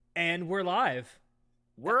And we're live.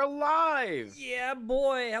 We're alive! Yeah,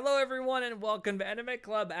 boy. Hello, everyone, and welcome to Anime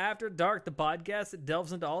Club After Dark, the podcast that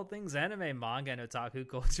delves into all things anime, manga, and otaku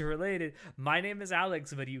culture related. My name is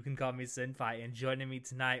Alex, but you can call me Senpai. And joining me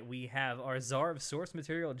tonight, we have our czar of source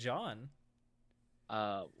material, John.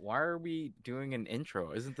 Why are we doing an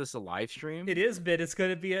intro? Isn't this a live stream? It is, but it's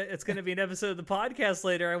gonna be an episode of the podcast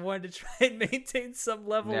later. I wanted to try and maintain some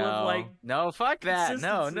level of No, fuck that.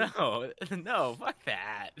 No, consistency. no, fuck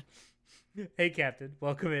that. Hey, Captain,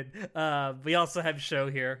 welcome in. We also have Show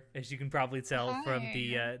here, as you can probably tell from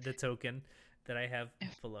Hi. the token that I have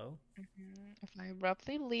If below. if I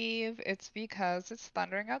abruptly leave, it's because it's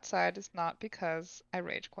thundering outside. It's not because I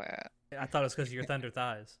rage quit. I thought it was because of your thunder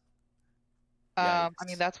thighs. I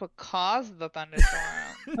mean Yikes. that's what caused the thunderstorm.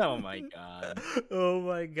 Oh my god. Oh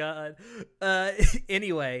my god.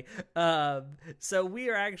 Anyway, so we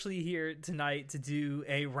are actually here tonight to do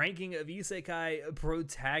a ranking of isekai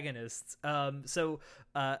protagonists.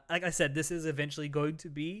 Like I said, this is eventually going to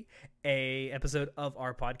be a episode of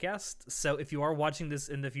our podcast. So if you are watching this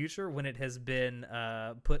in the future when it has been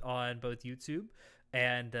put on both YouTube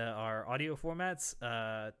and our audio formats,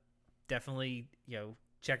 definitely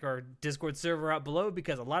check our Discord server out below,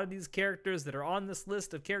 because a lot of these characters that are on this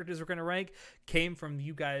list of characters we're going to rank came from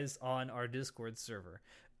you guys on our Discord server.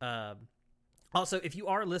 Also, if you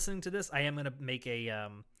are listening to this, I am going to make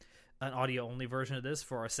an audio only version of this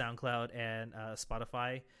for our SoundCloud and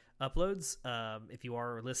Spotify uploads. If you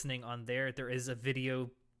are listening on there, there is a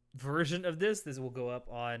video version of this. This will go up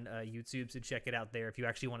on YouTube, so check it out there if you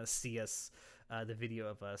actually want to see us, the video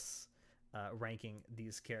of us ranking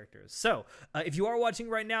these characters. So if you are watching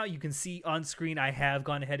right now, you can see on screen I have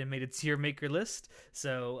gone ahead and made a tier maker list.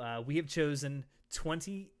 So we have chosen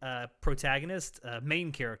 20 protagonist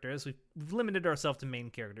main characters. We've limited ourselves to main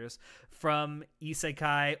characters from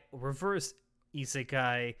isekai, reverse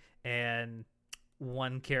isekai, and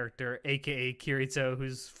one character, aka Kirito,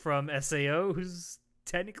 who's from Sao, who's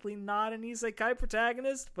technically not an isekai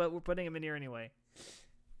protagonist, but we're putting him in here anyway.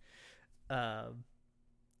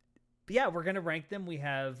 Yeah, we're gonna rank them. We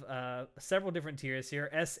have several different tiers here: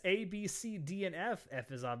 S, A, B, C, D, and F.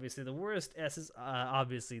 F is obviously the worst. S is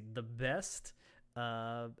obviously the best.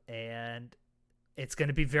 And it's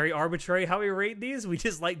gonna be very arbitrary how we rate these. We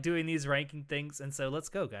just like doing these ranking things, and so let's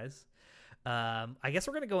go, guys. I guess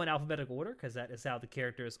we're gonna go in alphabetical order because that is how the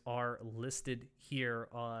characters are listed here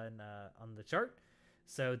on the chart.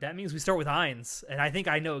 So that means we start with Heinz, and I think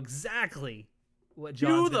I know exactly what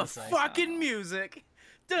John's Cue gonna the say. fucking music!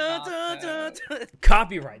 Dun, Not dun, dun, this. dun.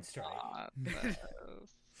 Copyright strike. Not this.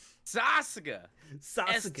 Sasuga! S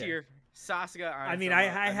Sasuke. tier. Sasuga. I mean, I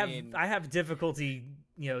have difficulty,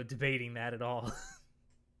 debating that at all.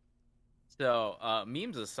 So,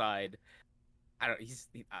 memes aside, I don't.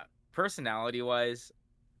 Personality wise,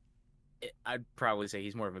 I'd probably say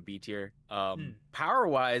he's more of a B tier. Power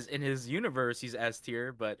wise, in his universe, he's S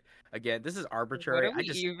tier. But again, this is arbitrary. What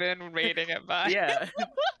are we even rating it by? Yeah,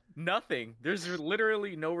 nothing. There's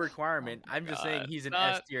literally no requirement. Oh my I'm just saying God. he's an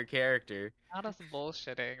Not- S tier character. Not us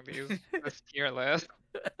bullshitting this tier list.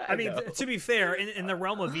 I mean, know. to be fair, in the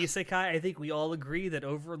realm of isekai, I think we all agree that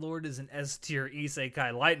Overlord is an S tier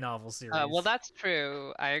isekai light novel series. Well, that's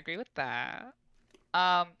true. I agree with that.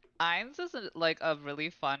 Ainz is like a really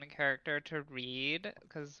fun character to read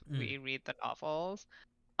because we read the novels.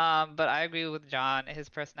 But I agree with John. His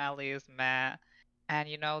personality is meh. And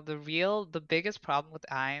the biggest problem with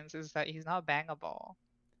Ainz is that he's not bangable.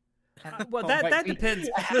 And Well, Oh that my- that depends.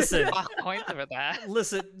 Listen, points for that.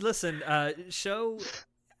 listen. Show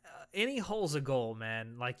any hole's a goal,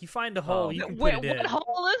 man. Like you find a hole, Oh. you can Wait, put it in. what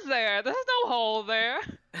hole is there? There's no hole there.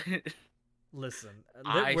 Listen,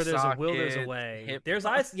 Eye where there's a will, there's a socket, way. hip- There's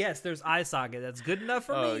ice. Yes, there's eye socket. That's good enough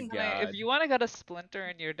for Oh, me. God. I mean, if you want to get a splinter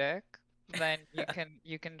in your dick, then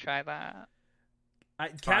you can try that.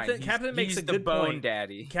 Captain Fine, Captain makes he's a the good bone point.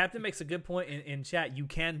 daddy. Captain makes a good point in chat. You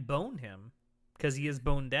can bone him because he is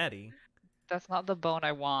bone daddy. That's not the bone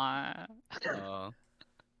I want.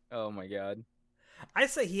 Oh my god. I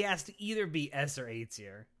say he has to either be S or A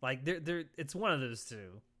tier. Like it's one of those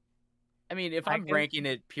two. I mean, if I I'm can- ranking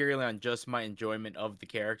it purely on just my enjoyment of the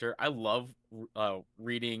character, I love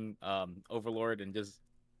reading Overlord and just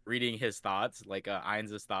reading his thoughts, like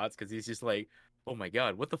Ainz's thoughts, because he's just like, oh my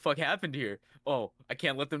god, what the fuck happened here? Oh, I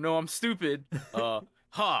can't let them know I'm stupid.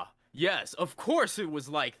 Yes, of course it was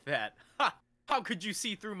like that. Ha! How could you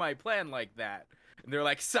see through my plan like that? And they're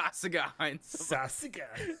like, Sasuga, Heinz. Sasuke.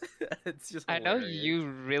 It's just I know hilarious. you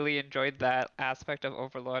really enjoyed that aspect of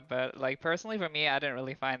Overlord, but like personally for me, I didn't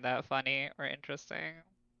really find that funny or interesting.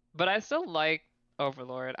 But I still like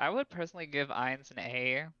Overlord. I would personally give Ainz an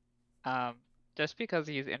A. just because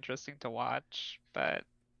he's interesting to watch, but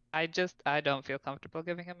I don't feel comfortable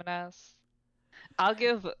giving him an S. I'll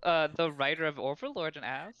give the writer of Overlord an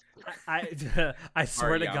S. I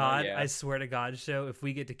swear to Ariyama, God, yeah. I swear to God, show if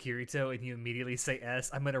we get to Kirito and you immediately say S,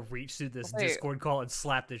 I'm gonna reach through this Wait, Discord call and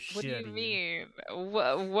slap the what do shit out you of mean?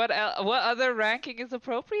 What other ranking is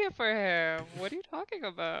appropriate for him? What are you talking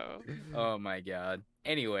about? Oh my god.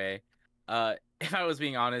 Anyway, if I was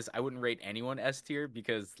being honest, I wouldn't rate anyone S tier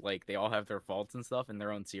because like they all have their faults and stuff in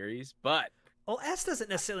their own series. But Well, S doesn't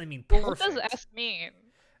necessarily mean Well, perfect. what does S mean?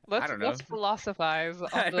 I don't know. Let's philosophize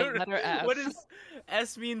I on the don't letter know. S. What does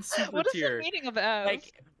S mean? Super What is tier. the meaning of S?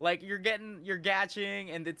 Like you're gatching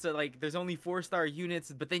and it's like there's only 4-star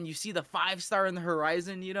units, but then you see the 5-star in the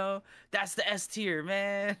horizon, you know? That's the S tier,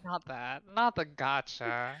 man. Not that. Not the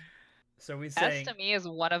gotcha. So we S saying to me is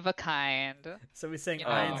one of a kind. so we saying you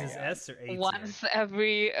Ainz know, is S or A tier? Once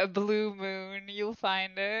every blue moon, you'll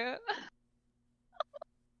find it.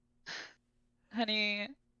 Honey,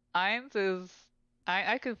 Ainz is.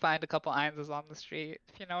 I could find a couple Ainzes on the street,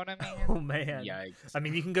 if you know what I mean. Oh man. Yikes. I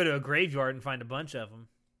mean, you can go to a graveyard and find a bunch of them.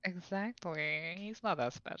 Exactly. He's not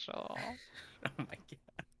that special. Oh my god.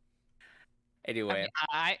 I Anyway, mean,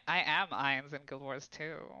 I am Ainz in Guild Wars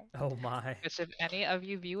 2. Oh my. Which if any of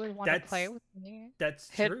you viewers want to play with me, That's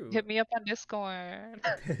hit true. hit me up on Discord.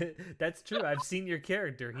 That's true. I've seen your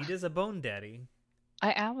character. He does a bone daddy.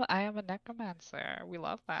 I am a necromancer. We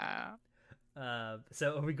love that.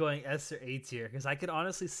 So are we going S or A tier? Because I could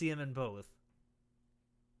honestly see him in both.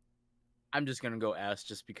 I'm just gonna go S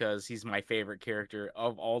just because he's my favorite character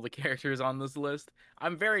of all the characters on this list.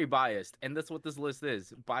 I'm very biased, and that's what this list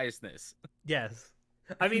is: biasness. Yes.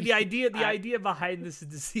 I mean, the idea behind this is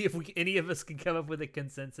to see if any of us can come up with a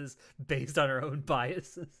consensus based on our own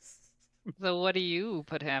biases. So what do you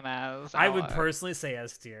put him as? I would Alex? personally say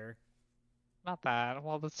S tier. Not bad.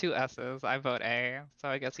 Well, there's two S's. I vote A, so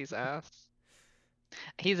I guess he's S.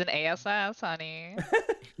 He's an ASS, honey.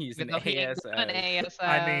 He's Even an though he ain't ASS. an ASS.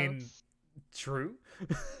 I mean, true.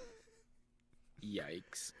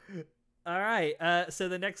 Yikes. All right. So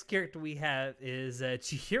the next character we have is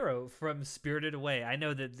Chihiro from Spirited Away. I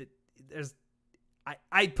know that there's.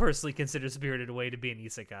 I personally consider Spirited Away to be an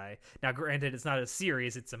isekai. Now, granted, it's not a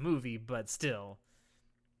series; it's a movie, but still.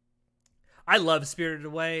 I love Spirited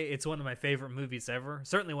Away. It's one of my favorite movies ever.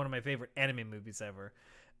 Certainly one of my favorite anime movies ever.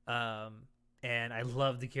 And I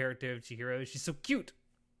love the character of Chihiro. She's so cute.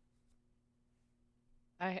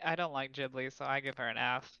 I don't like Ghibli, so I give her an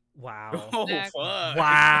F. Wow. Oh Next. fuck.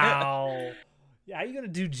 Wow. Yeah, how you gonna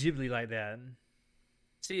do Ghibli like that?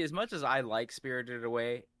 See, as much as I like Spirited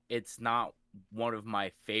Away, it's not one of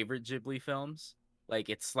my favorite Ghibli films. Like,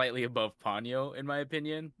 it's slightly above Ponyo, in my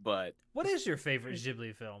opinion, but What is your favorite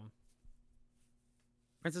Ghibli film?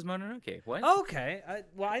 Princess Mononoke. What? Okay.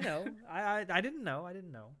 I know. I didn't know. I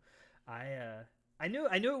didn't know. I knew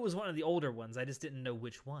it was one of the older ones. I just didn't know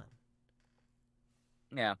which one.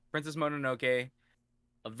 Yeah, Princess Mononoke.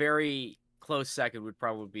 A very close second would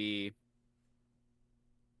probably be.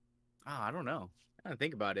 I don't know. I don't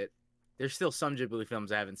think about it. There's still some Ghibli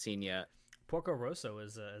films I haven't seen yet. Porco Rosso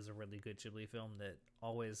is a really good Ghibli film that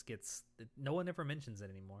always gets no one ever mentions it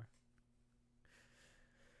anymore.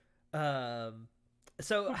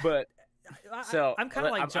 So But I'm kind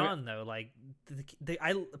of like I'm- John though. Like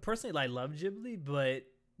I personally I love Ghibli, but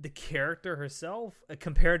the character herself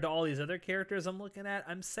compared to all these other characters I'm looking at,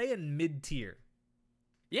 I'm saying mid tier.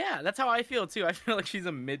 Yeah, that's how I feel too. I feel like she's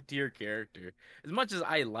a mid-tier character. As much as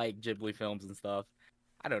I like Ghibli films and stuff,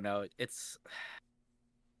 I don't know. It's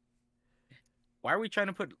why are we trying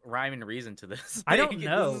to put rhyme and reason to this? I Like, don't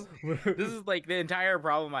know. This is like the entire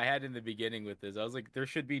problem I had in the beginning with this. I was like, there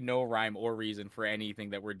should be no rhyme or reason for anything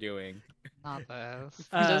that we're doing. Not this.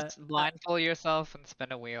 Uh, Just blindfold yourself and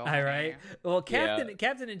spin a wheel. All right. honey. Well, Yeah.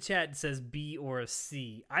 Captain in chat says B or a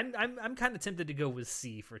C. I'm kind of tempted to go with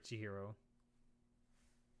C for Chihiro.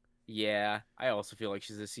 Yeah, I also feel like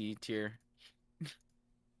she's a C tier,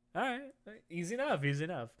 All right, easy enough.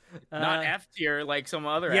 not F tier like some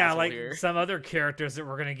other. Yeah, asshole like here. some other characters that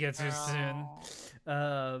we're gonna get to soon.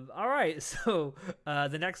 Oh. All right, so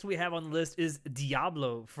the next we have on the list is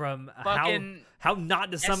Diablo from Fucking How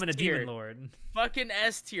Not to Summon a S-tier. Demon Lord. fucking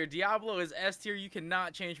S tier. Diablo is S tier. You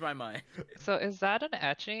cannot change my mind. So is that an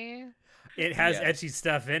etchy? It has Yeah. etchy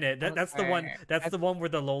stuff in it. That's the one. Okay. That's the one where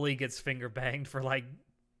the loli gets finger banged for like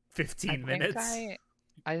 15 minutes.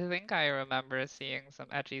 I think I remember seeing some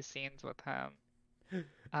etchy scenes with him.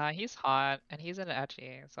 He's hot and he's an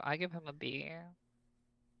etchy, so I give him a B.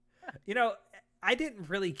 You know, I didn't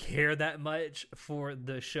really care that much for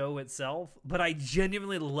the show itself, but I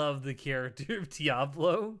genuinely love the character of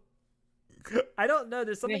Diablo. I don't know.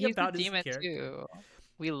 There's something he's about a his demon character. too.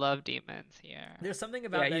 We love demons here. There's something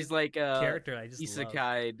about that he's like character I just love.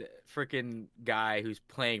 isekai freaking guy who's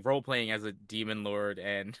role playing as a demon lord,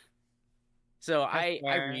 and so I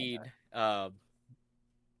read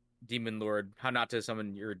Demon Lord, How Not to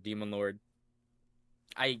Summon Your Demon Lord.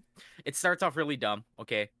 It starts off really dumb,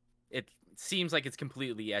 okay? It seems like it's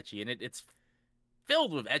completely ecchi, and it's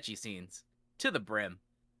filled with ecchi scenes to the brim.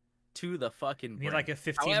 To the fucking brim. You mean like a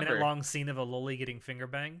 15-minute long scene of a loli getting finger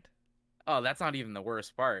banged? Oh, that's not even the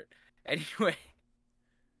worst part. Anyway,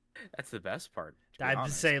 that's the best part.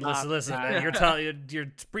 I'd say, listen, man,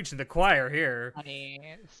 you're preaching the choir here. Honey,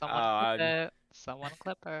 someone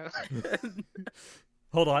clip it.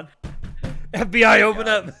 Hold on. FBI, open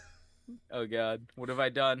up. Oh god, what have I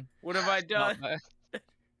done? What have I done?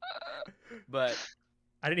 But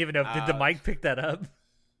I didn't even know. Did the mic pick that up?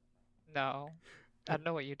 No, I don't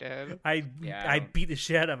know what you did. I beat the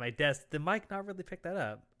shit out of my desk. Did the mic not really pick that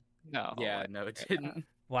up? No. Yeah, no, it didn't.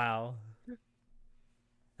 Wow.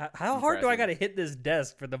 How hard do I gotta hit this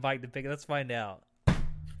desk for the mic to pick it? Let's find out.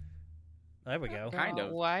 There we go. Kind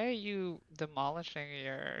of. Why are you demolishing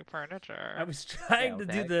your furniture? I was trying to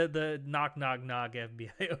do the knock knock knock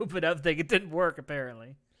FBI open up thing. It didn't work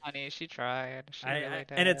apparently. Honey, she tried. She really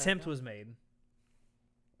did. An attempt was made.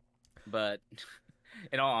 But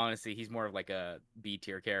in all honesty, he's more of like a B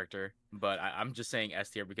tier character. But I'm just saying S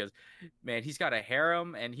tier because, man, he's got a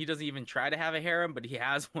harem, and he doesn't even try to have a harem, but he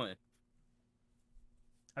has one.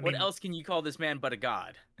 What else can you call this man but a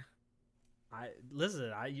god?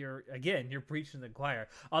 You're preaching to the choir.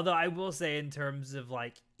 Although I will say, in terms of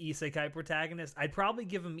like isekai protagonist, I'd probably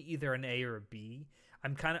give him either an A or a B.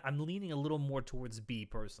 I'm leaning a little more towards B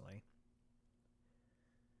personally.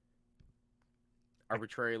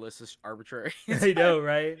 Arbitrary list is arbitrary. I know,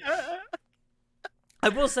 right? I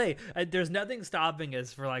will say, there's nothing stopping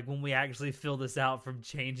us for like when we actually fill this out from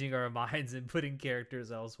changing our minds and putting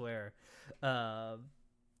characters elsewhere. But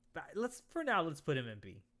let's put him in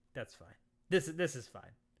B. That's fine. This is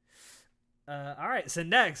fine. All right. So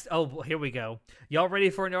next, here we go. Y'all ready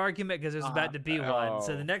for an argument? Because there's about to be one.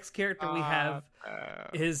 So the next character we have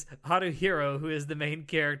is Haruhiro, who is the main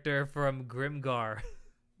character from Grimgar.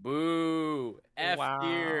 Boo! F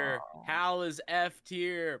tier. Hal is F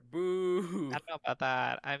tier. Boo! I don't know about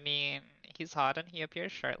that. I mean, he's hot and he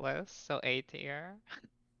appears shirtless, so A tier.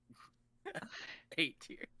 A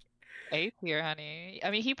tier. A tier, honey. I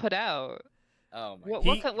mean, he put out. Oh my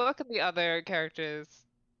god. What can the other characters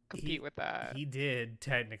compete with that? He did,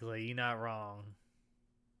 technically. You're not wrong.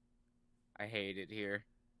 I hate it here.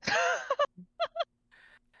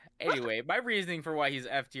 Anyway, my reasoning for why he's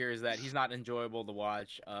F tier is that he's not enjoyable to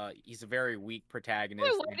watch. He's a very weak protagonist.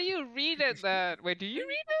 Wait, why do you read it then? Wait, do you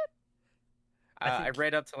read it? I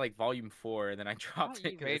read up to like volume 4 and then I dropped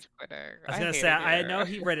it. Rage quitting. I was gonna say I know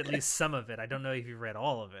he read at least some of it. I don't know if he read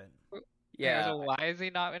all of it. Yeah. So why is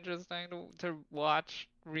he not interesting to watch,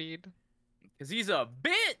 read? Because he's a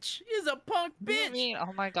bitch. He's a punk bitch. What do you mean?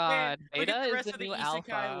 Oh my god. Man, look at the rest is of the the new isekai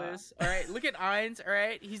alpha. list. All right, look at Ainz. All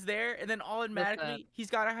right, he's there, and then automatically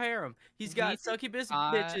he's got a harem. He's got succubus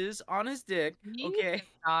bitches on his dick. Okay. He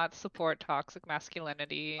not support toxic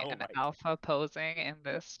masculinity and alpha posing in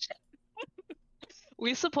this.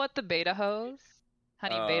 We support the beta hoes.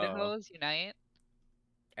 Honey, beta hoes unite.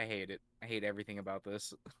 I hate it. I hate everything about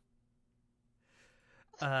this.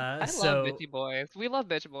 I love bitchy boys. We love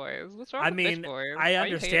bitch boys. What's wrong with bitch boys? I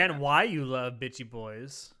understand why you love bitchy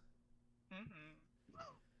boys.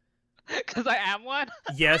 Because I am one?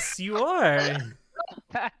 Yes, you are.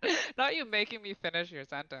 Not you making me finish your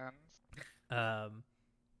sentence.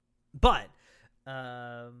 But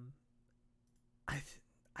I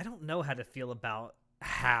don't know how to feel about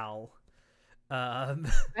Hal. I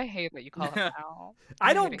hate that you call him Hal.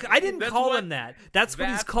 I didn't call him that. That's what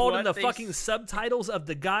he's called in the fucking subtitles of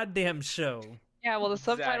the goddamn show. Yeah, well, the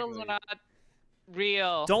subtitles are not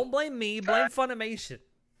real. Don't blame me. Blame Funimation.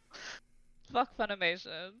 Fuck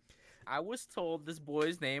Funimation. I was told this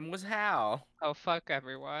boy's name was Hal. Oh, fuck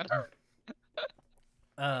everyone.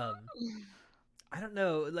 I don't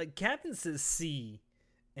know. Like, Captain says C,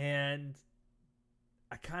 and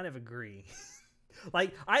I kind of agree.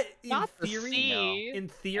 Like, in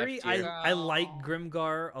theory, I like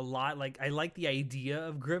Grimgar a lot. Like, I like the idea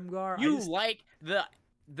of Grimgar. You like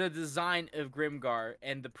the design of Grimgar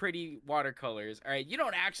and the pretty watercolors. All right, you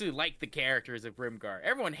don't actually like the characters of Grimgar.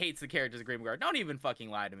 Everyone hates the characters of Grimgar. Don't even fucking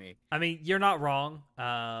lie to me. I mean, you're not wrong.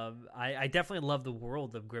 I definitely love the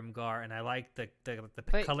world of Grimgar, and I like the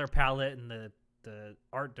color palette and the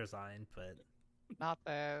art design. But Not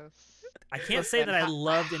this. I can't say that I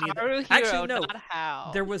loved any of the... Haruhiro, Actually, no. not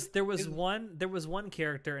Hal. There was Is- one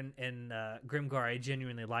character in Grimgar I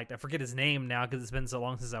genuinely liked. I forget his name now because it's been so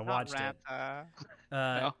long since I not watched it.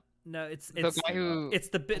 Ranta. No, it's The guy who. it's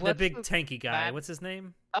the what's big the tanky guy. bad- What's his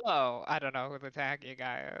name? Oh, I don't know who the tacky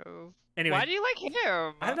guy is. Anyway, Why do you like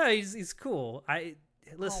him? I don't know. He's cool.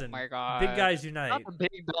 Listen. Oh my god. Big guys unite. Not the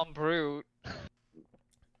big dumb brute.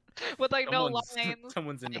 With like no lines.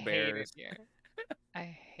 Someone's into I hate it bears. here. I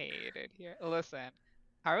hate it here. Listen,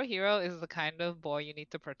 Haruhiro is the kind of boy you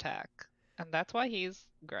need to protect, and that's why he's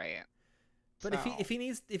great. But if he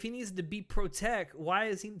needs to be protect, why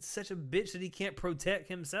is he such a bitch that he can't protect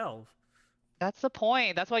himself? That's the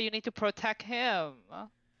point. That's why you need to protect him.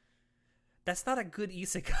 That's not a good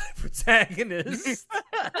isekai protagonist.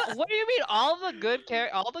 What do you mean? All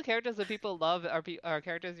the characters that people love are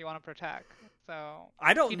characters you want to protect. So I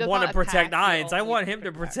he don't does want to not protect attack, he Ainz. I only want him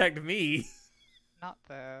to protect me. not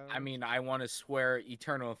the. I mean, I want to swear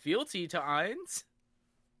eternal fealty to Ainz.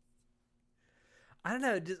 I don't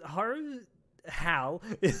know. Just Hal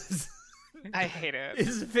is I hate it.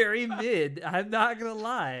 is very mid. I'm not gonna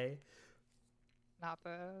lie. Not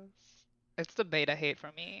this. It's the beta hate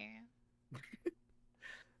for me.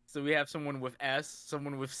 So we have someone with S,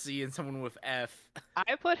 someone with C, and someone with F.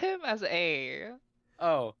 I put him as A.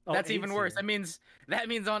 Oh, Oh, that's A's even worse. here. That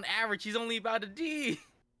means on average he's only about a D.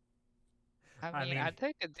 I mean, mean- I'd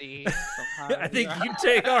take a D. From I think Haruhiro. you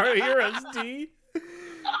take our heroes D.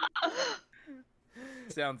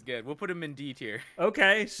 Sounds good. We'll put him in D tier.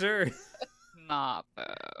 Okay, sure. Not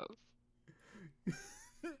this.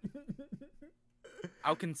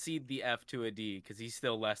 I'll concede the F to a D because he's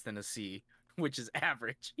still less than a C, which is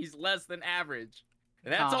average. He's less than average.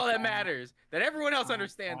 And that's all that matters. That everyone else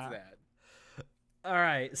understands that. All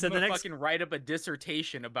right. So I'm the gonna next fucking write up a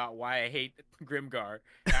dissertation about why I hate Grimgar.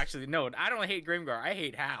 Actually, no, I don't hate Grimgar. I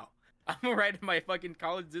hate Hal. I'm gonna write my fucking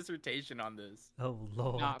college dissertation on this. Oh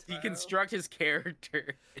lord. Not Deconstruct his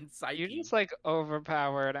character and psyche. You're just like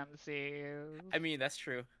overpowered MCs. I mean, that's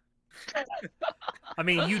true. I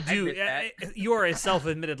mean, you do. admit that. You are a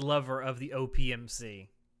self-admitted lover of the OPMC.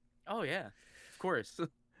 Oh yeah, of course.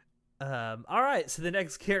 All right. So the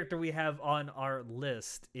next character we have on our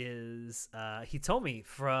list is Hitomi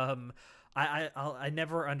from. I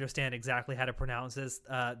never understand exactly how to pronounce this.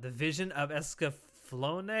 The Vision of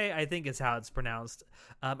Escaflowne, I think is how it's pronounced.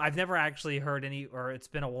 I've never actually heard or it's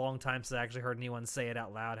been a long time since I actually heard anyone say it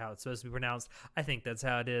out loud how it's supposed to be pronounced. I think that's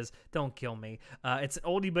how it is. Don't kill me. It's an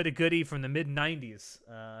oldie but a goodie from the mid '90s.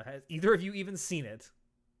 Has either of you even seen it?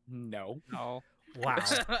 No. No. Wow.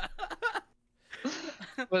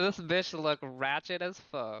 But this bitch look ratchet as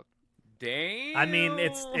fuck. Damn. I mean,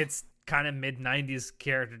 it's kind of mid '90s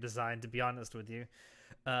character design, to be honest with you.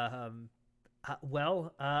 I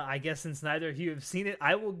guess since neither of you have seen it,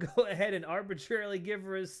 I will go ahead and arbitrarily give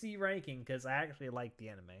her a C ranking because I actually like the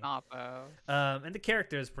anime. Not though. And the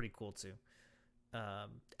character is pretty cool too.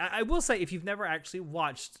 I will say, if you've never actually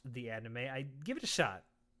watched the anime, I give it a shot.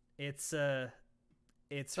 It's So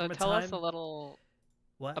from a tell time us a little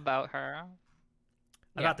what about her.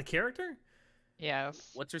 about the character.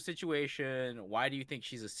 Yes. What's her situation? Why do you think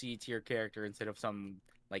she's a C tier character instead of some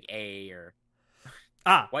like A or?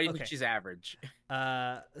 Why do you okay. think she's average?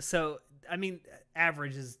 So I mean,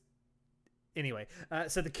 average is anyway.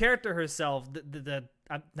 So the character herself, the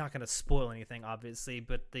I'm not gonna spoil anything, obviously,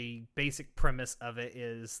 but the basic premise of it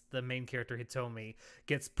is the main character Hitomi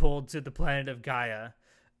gets pulled to the planet of Gaia,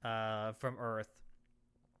 from Earth,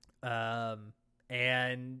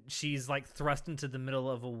 and she's like thrust into the middle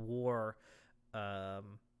of a war,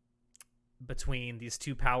 between these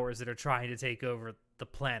two powers that are trying to take over the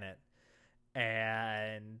planet.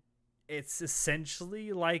 And it's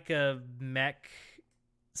essentially like a mech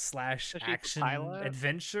 / Is she a action pilot?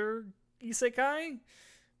 adventure isekai.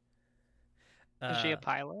 Is she a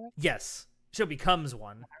pilot? Yes, she becomes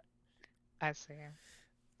one. I see.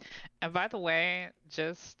 And by the way,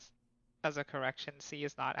 just as a correction, C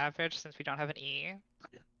is not average since we don't have an E.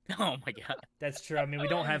 Oh my god. That's true. I mean, we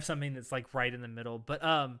don't have something that's like right in the middle, but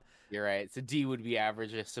You're right. So D would be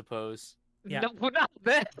average, I suppose. Yeah. No, not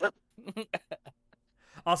this.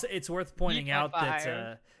 also it's worth pointing out that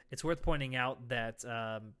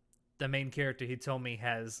 3.5. the main character Hitomi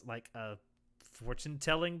has like a fortune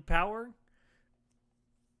telling power.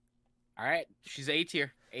 All right, she's A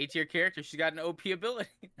tier. A tier character. She's got an OP ability.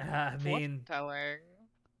 I mean, Telling.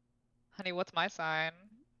 Honey, what's my sign?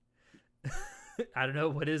 I don't know,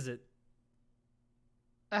 what is it?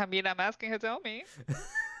 I mean, I'm asking Hitomi.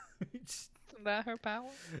 Isn't that her power?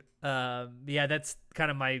 Yeah, that's kind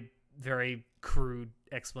of my very crude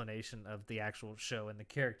explanation of the actual show and the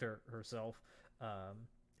character herself.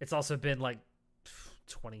 It's also been like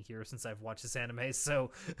 20 years since I've watched this anime,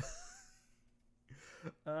 so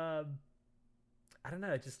I don't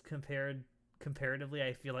know. Just comparatively,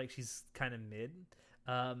 I feel like she's kind of mid.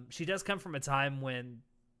 She does come from a time when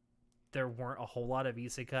there weren't a whole lot of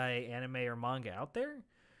isekai anime or manga out there,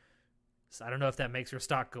 so I don't know if that makes her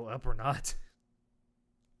stock go up or not.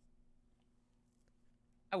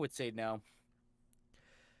 I would say no.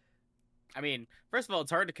 I mean, first of all,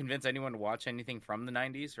 it's hard to convince anyone to watch anything from the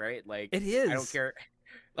 90s, right? Like, It is. I don't care.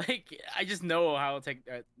 Like, I just know how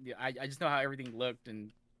I just know how everything looked,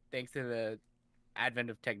 and thanks to the advent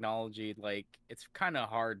of technology, like, it's kind of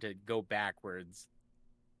hard to go backwards.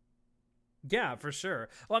 Yeah, for sure.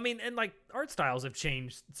 Well, I mean, and like art styles have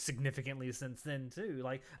changed significantly since then too.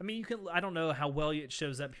 Like, I mean, I don't know how well it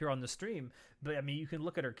shows up here on the stream, but I mean, you can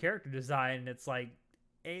look at her character design and it's like,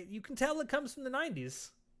 you can tell it comes from the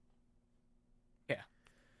 90s.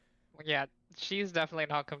 Yeah, she's definitely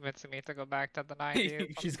not convincing me to go back to the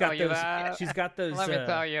 90s. She's got those. Let me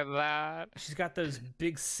tell you that. She's got those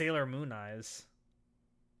big Sailor Moon eyes.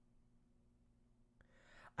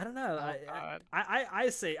 I don't know. I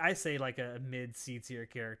say like a mid C tier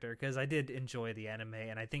character because I did enjoy the anime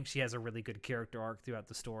and I think she has a really good character arc throughout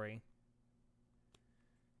the story.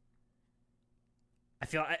 I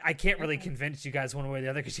feel I can't really convince you guys one way or the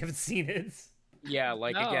other because you haven't seen it. Yeah,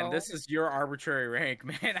 like, again, this is your arbitrary rank,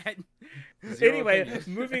 man. Anyway,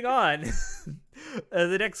 moving on.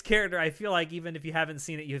 The next character, I feel like even if you haven't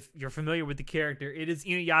seen it, you're familiar with the character. It is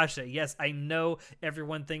Inuyasha. Yes, I know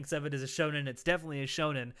everyone thinks of it as a shonen. It's definitely a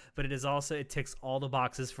shonen, but it ticks all the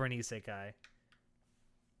boxes for an isekai.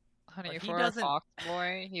 Honey, for a fox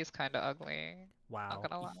boy, he's kind of ugly. Wow. Not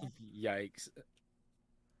gonna lie. Yikes.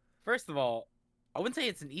 First of all, I wouldn't say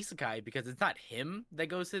it's an isekai because it's not him that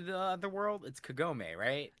goes to the other world. It's Kagome,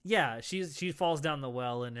 right? Yeah, she falls down the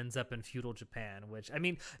well and ends up in feudal Japan, which, I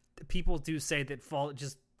mean, people do say that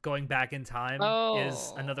just going back in time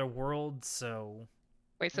is another world, so...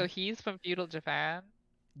 Wait, so he's from feudal Japan?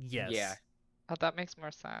 Yes. Yeah. Oh, that makes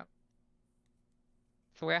more sense.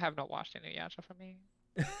 So I have not watched Inuyasha for me.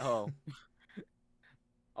 Oh.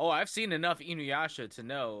 Oh, I've seen enough Inuyasha to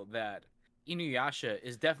know that Inuyasha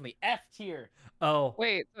is definitely F tier. Oh.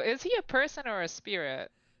 Wait, so is he a person or a spirit?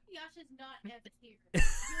 Inuyasha's not F tier.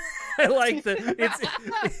 I like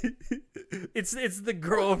it's the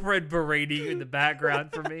girlfriend berating in the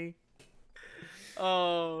background for me.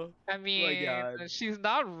 Oh. I mean, my God. she's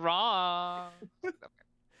not wrong.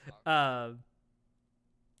 But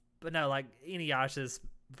no, like Inuyasha's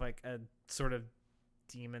like a sort of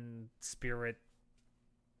demon spirit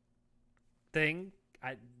thing.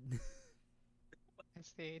 I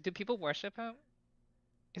see. Do people worship him?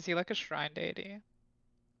 Is he like a shrine deity?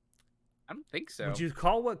 I don't think so. Would you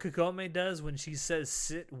call what Kagome does when she says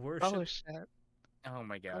sit worship? Oh shit. Oh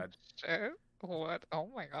my God. Oh, shit. What? Oh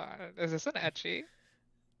my god. Is this an ecchi?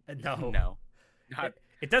 No. No.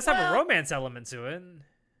 It does have a romance element to it.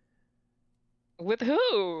 With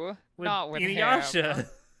who? With Not with Inuyasha. him.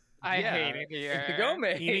 I Yeah, hate it here.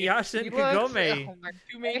 Kagome. Inuyasha and He looks- Kagome. Oh my,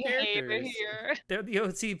 Two main I hate it characters. here. They're the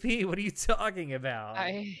OTP. What are you talking about?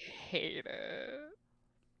 I hate it.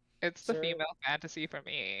 It's the So- female fantasy for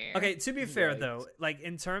me. Okay, to be fair Yikes. though, like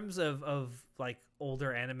in terms of like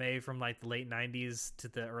older anime from like the late 90s to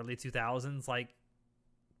the early 2000s, like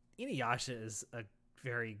Inuyasha is a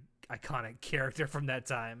very iconic character from that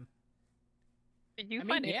time. Do you I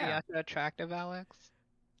find mean, yeah. Inuyasha attractive, Alex?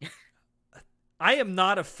 I am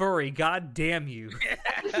not a furry, god damn you.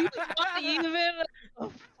 He's not even a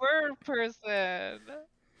fur person.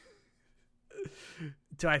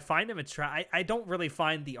 Do I find him I don't really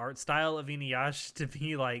find the art style of Inuyasha to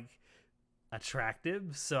be like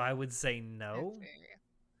attractive, so I would say no.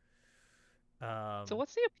 So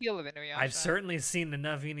what's the appeal of Inuyasha? I've certainly seen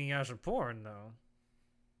enough Inuyasha porn though.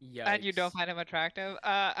 Yikes. And you don't find him attractive?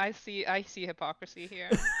 I see hypocrisy here.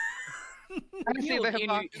 I see appeal the of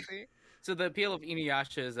hypocrisy. So the appeal of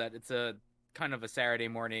Inuyasha is that it's a kind of a Saturday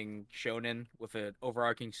morning shonen with an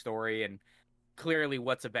overarching story and clearly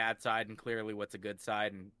what's a bad side and clearly what's a good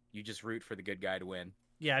side, and you just root for the good guy to win.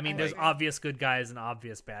 Yeah, I mean, I there's agree. obvious good guys and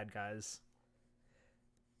obvious bad guys.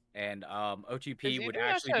 And OGP Is would Inuyasha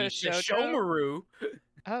actually be a shoujo? Shishomaru.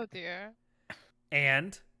 Oh dear.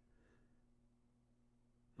 And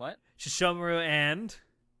What? Shishomaru and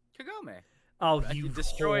Kagome. oh, I you can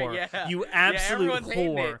destroy- whore. yeah. You Yeah, absolute everyone's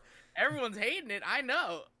hating whore. it. Everyone's hating it. I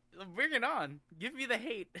know. Bring it on. Give me the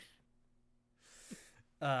hate.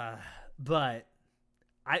 But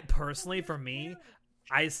I personally, for me,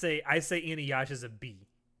 I say Inuyasha's a B.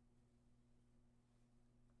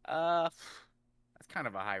 That's kind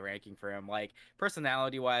of a high ranking for him. Like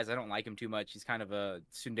personality wise, I don't like him too much. He's kind of a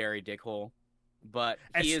tsundere dickhole, but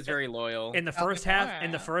he is very loyal. In the Tell me first half,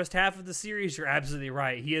 in the more. first half of the series, you're absolutely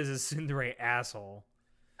right. He is a tsundere asshole.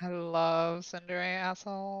 I love tsundere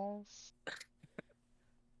assholes.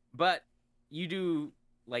 But you do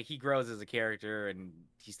like he grows as a character and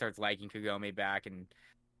he starts liking Kagome back and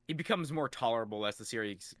he becomes more tolerable as the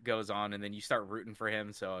series goes on and then you start rooting for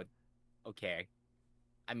him, so okay.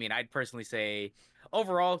 I mean, I'd personally say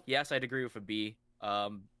overall, yes, I'd agree with a B.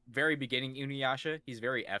 Very beginning Inuyasha, he's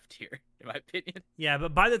very F tier in my opinion. Yeah,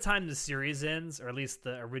 but by the time the series ends, or at least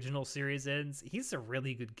the original series ends, he's a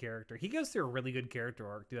really good character. He goes through a really good character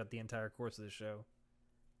arc throughout the entire course of the show.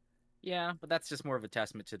 Yeah, but that's just more of a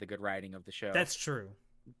testament to the good writing of the show. That's true.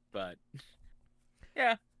 But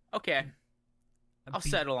yeah, okay. A I'll B-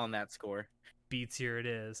 settle on that score. B tier it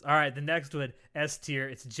is. All right, the next one, S tier.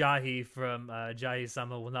 It's Jahi from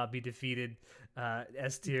Jahi-sama will not be defeated.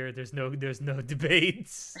 S tier. There's no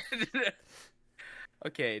debates.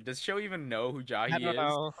 Okay, does show even know who Jahi I don't is?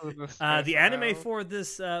 know who this The anime is. for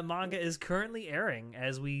this manga is currently airing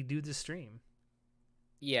as we do the stream.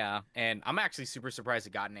 Yeah, and I'm actually super surprised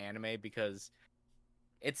it got an anime because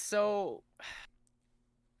it's so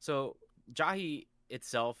Jahi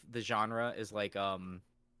itself, the genre is like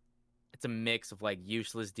it's a mix of like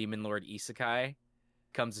useless demon lord isekai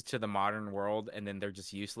comes to the modern world and then they're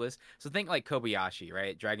just useless. So think like Kobayashi,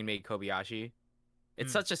 right? Dragon Maid Kobayashi.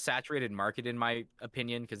 It's such a saturated market in my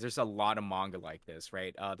opinion because there's a lot of manga like this,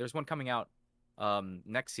 right? There's one coming out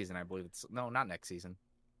next season, I believe. Not next season.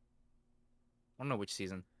 I don't know which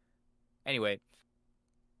season. Anyway,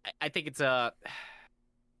 I think it's not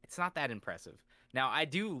that impressive. Now I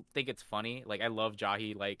do think it's funny. Like I love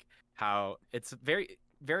Jahi, like how it's very,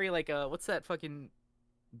 very like what's that fucking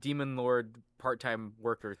demon lord part-time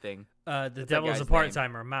worker thing? The that devil's a guy's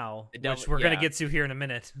part-timer, Mao, The devil- which we're gonna yeah. get to here in a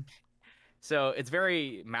minute. So it's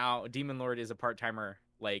very Mao. Demon Lord is a part-timer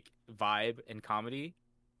like vibe and comedy,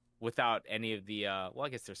 without any of the well, I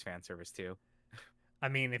guess there's fan service too. I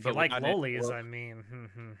mean, if But you like without it- lolis, well, I mean,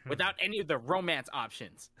 Without any of the romance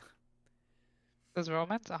options. There's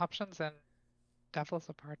romance options in Devil's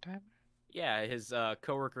a part-time? Yeah, his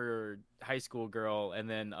coworker, high school girl, and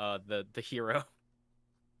then the hero.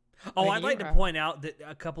 Oh, The I'd like to hero. point out that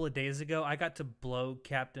a couple of days ago, I got to blow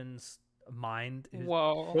Captain's mind.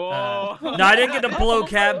 Whoa. Whoa! No, I didn't get to blow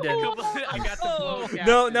Captain. I got to blow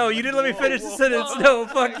Captain. No, you didn't let me finish the Whoa, sentence. whoa, No,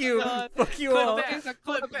 whoa, fuck you. God. Fuck you Clip all. that. Please Clip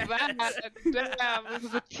clip that. that. Damn, this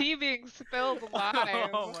is a tea being spilled live.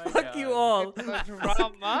 Oh my Fuck you God. all. It's a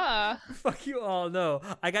drama. Fuck you all. No,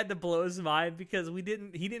 I got to blow his mind because he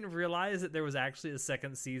didn't realize that there was actually a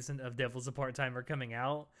second season of Devil's a Part-Timer coming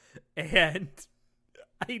out, and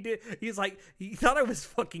he's like, he thought I was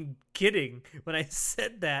fucking kidding when I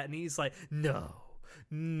said that, and he's like, no,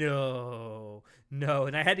 and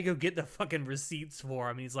I had to go get the fucking receipts for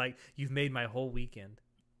him. And he's like, you've made my whole weekend.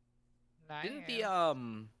 Nice. Didn't the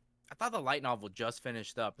I thought the light novel just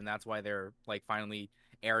finished up, and that's why they're like finally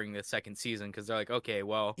airing the second season because they're like, okay,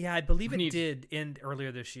 well, Yeah, I believe We it need- did end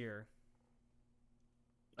earlier this year.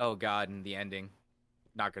 oh god, and the ending.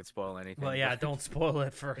 Not gonna spoil anything. Well, yeah, but- don't spoil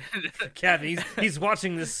it for Kevin. He's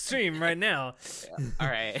watching this stream right now. All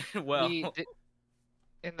right. Well,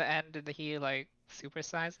 In the end, did he like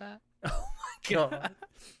supersize that? Oh my god.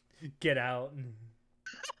 Get out.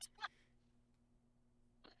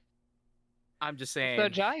 I'm just saying. So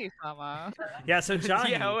Jahi-sama. Yeah, so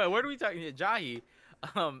Johnny. Yeah, wait, what are we talking? Jahi.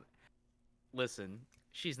 Listen,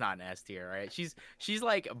 she's not an S tier, right? She's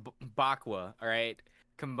like Bakwa, all right,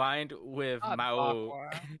 combined with Not Mao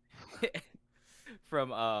Bakwa. from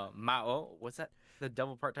Mao. What's that? The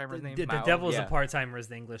devil part timer's name? The Mao? Devil's Yeah. a Part-Timer is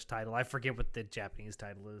the English title. I forget what the Japanese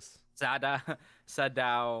title is.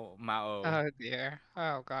 Sadao Mao. Oh dear.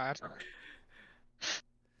 Oh god.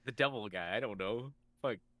 The devil guy. I don't know.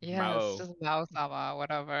 Fuck. Yeah, Mao. it's just Mao-sama,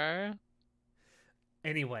 whatever.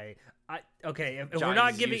 Anyway, if we're Johnny's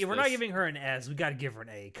not useless. giving her an S, we got to give her an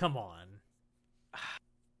A. Come on.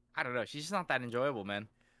 I don't know. She's just not that enjoyable, man.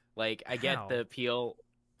 Like, I get How? the appeal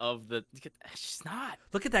of the. She's not.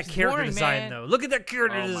 Look at that She's character boring, design, man. though. Look at that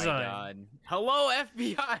character Oh my design. god. Hello,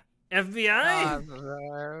 FBI.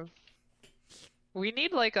 FBI. We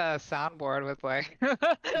need like a soundboard with like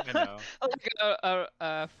know. like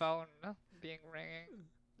a phone being ringing.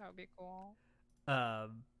 That would be cool.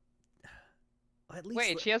 At least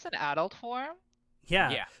Wait, she has an adult form?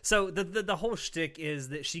 Yeah. Yeah. So the whole shtick is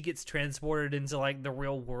that she gets transported into like the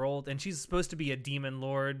real world, and she's supposed to be a demon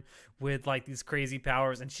lord with like these crazy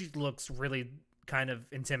powers, and she looks really kind of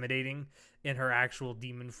intimidating in her actual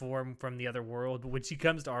demon form from the other world. But when she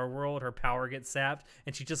comes to our world, her power gets sapped,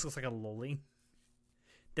 and she just looks like a loli.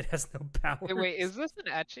 that has no powers. Wait, is this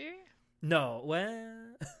an ecchi? No,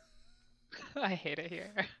 well, I hate it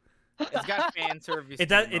here. It's got fan service. it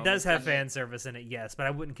does moments have in it. fan service in it, yes, but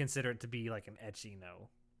I wouldn't consider it to be like an ecchi. No,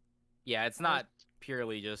 Yeah, it's not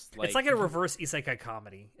purely just like it's like a reverse isekai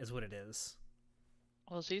comedy, is what it is.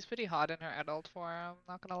 Well, she's pretty hot in her adult form.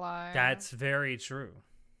 Not gonna lie. That's very true.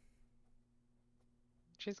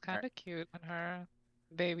 She's kind of cute in her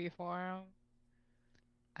baby form.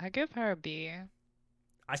 I give her a B.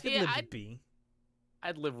 I could See, live I'd- with B.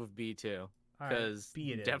 I'd live with B too, All right, because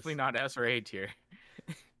B it is. definitely not S or A tier.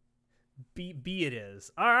 B it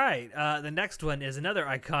is. All right. The next one is another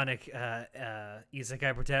iconic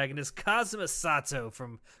isekai protagonist, Kazuma Sato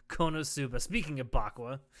from Konosuba. Speaking of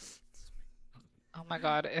Bakwa, Oh my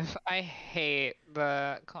god, if I hate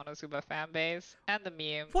the Konosuba fan base and the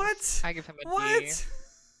memes. what? I give him a D. What?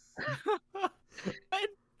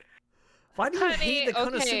 Why do you hate the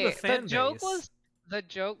Konosuba fan the joke base? was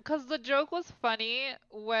because the joke was funny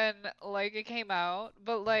when like it came out,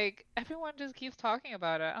 but like everyone just keeps talking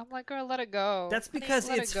about it. I'm like, girl, let it go. That's Honey, because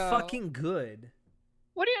let it it's go. fucking good.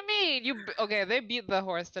 What do you mean? Okay, they beat the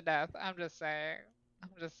horse to death. I'm just saying.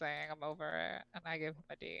 I'm over it, and I give him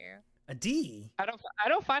a D. A D. I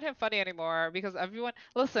don't find him funny anymore because everyone.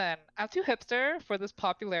 Listen, I'm too hipster for this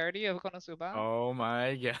popularity of Konosuba. Oh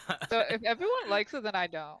my god. So if everyone likes it, then I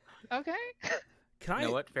don't. Okay. Can I? You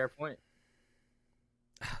know what? Fair point.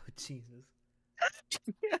 Oh, Jesus.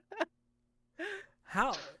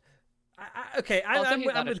 How? Okay, Also, I'm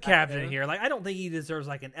he's not with Captain attractive. here. Like, I don't think he deserves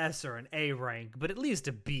like an S or an A rank, but at least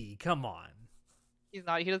a B. Come on. He's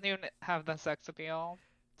not. He doesn't even have the sex appeal.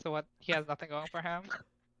 So what? He has nothing going for him.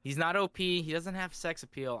 He's not OP. He doesn't have sex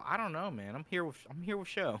appeal. I don't know, man. I'm here with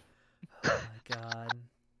show. Oh my god.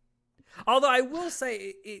 Although I will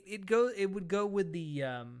say it would go with the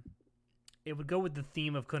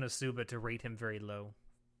theme of Konosuba to rate him very low.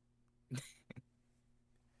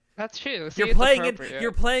 That's true. See, You're it's playing appropriate.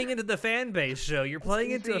 you're playing into the fan base show. You're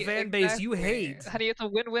playing into a See, fan base you exactly. hate. Honey, it's a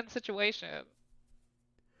win-win situation.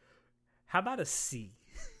 How about a C?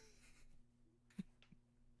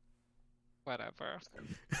 Whatever.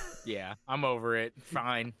 Yeah, I'm over it.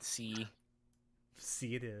 Fine. C.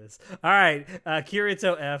 C it is. All right,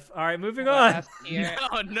 Kirito F. All right, moving What, on. S tier?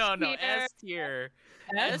 No. Tier. S tier.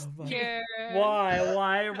 S Oh my- tier.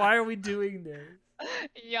 Why are we doing this?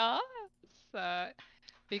 Yes.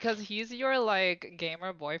 Because he's your like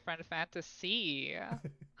gamer boyfriend fantasy,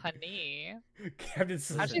 honey. Captain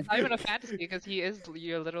Silly. Actually, it's not even a fantasy because he is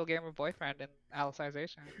your little gamer boyfriend in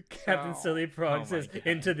Alicization. Captain So- Silly Prong Oh my says God.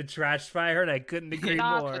 into the trash fire, and I couldn't agree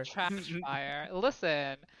Not more. the trash fire.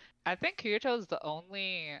 Listen, I think Kirito is the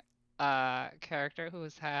only character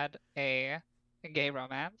who's had a gay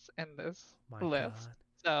romance in this My list. God.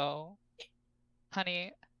 So,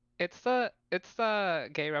 honey, it's the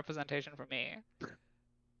gay representation for me.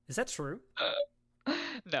 Is that true?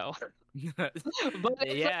 No, but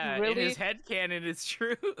it's Yeah, like in really his headcanon, it's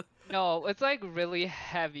true. no, it's like really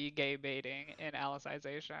heavy gay baiting in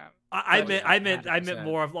Alicization. I Oh, meant yeah, I meant 100%.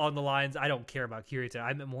 more along the lines. I don't care about Kirito.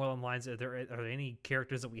 I meant more along the lines. Are there any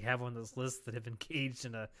characters that we have on this list that have engaged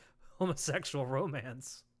in a homosexual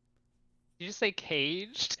romance? Did you just say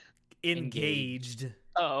caged? Engaged.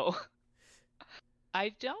 Oh, I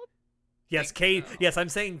don't. Yes, think cage. so. Yes, I'm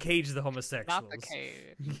saying cage the homosexuals. Not the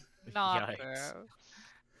cage. Not Yikes. this.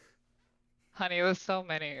 Honey, there's so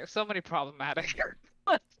many problematic.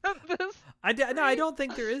 this. No, I don't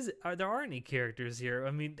think there is. There are any characters here.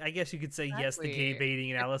 I mean, I guess you could say yes, the gay Exactly.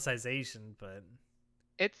 baiting and Alicization, but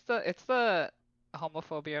It's the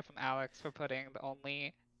homophobia from Alex for putting the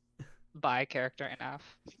only bi character in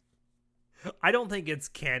F. I don't think it's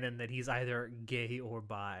canon that he's either gay or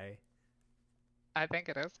bi. I think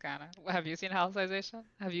it is kind of. Have you seen Alicization?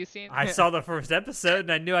 Have you seen? I saw the first episode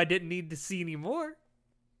and I knew I didn't need to see any more.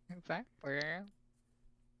 Exactly.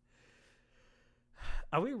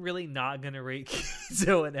 Are we really not gonna rate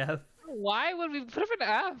Kirito an F? Why would we put him in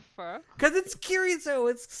F? Because it's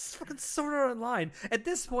Kirito. It's fucking Sword Art Online. At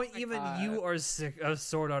this point, Oh my even God. you are sick of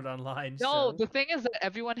Sword Art Online. No, so- the thing is that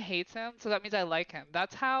everyone hates him, so that means I like him.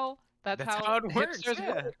 That's how That's how it works, hipsters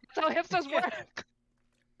yeah. work. That's how hipsters Yeah. work.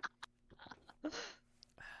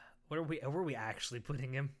 Where are we actually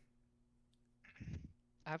putting him?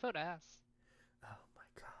 I vote S. Oh my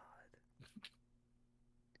god.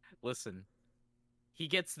 Listen, he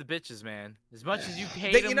gets the bitches, man. As much as you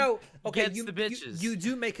hate That, him, you know, okay, gets you, the bitches. you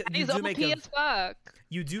do make And you he's do OP make a as fuck.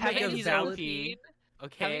 you do Haven't make a he's valid OP.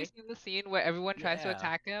 Have Okay. you seen the scene where everyone tries to Yeah.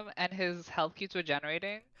 attack him and his health keeps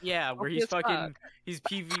regenerating? Yeah, where OP he's as fuck. fucking he's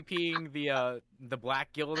PvPing the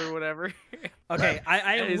Black Guild or whatever. Okay, I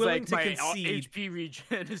And am he's willing like, to my concede. HP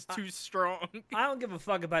regen is too strong. I don't give a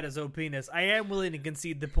fuck about his OPness. I am willing to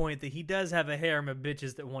concede the point that he does have a harem of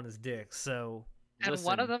bitches that want his dick. So And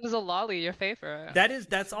one of Listen. them is a lolly, your favorite.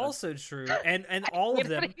 that's also true. And all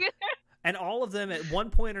of them at one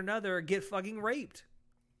point or another get fucking raped.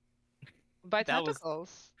 By That was-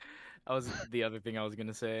 tentacles. That was the other thing I was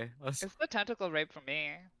gonna say. It's the tentacle rape for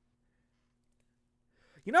me.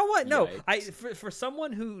 You know what? No, Yikes. for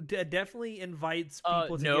someone who definitely invites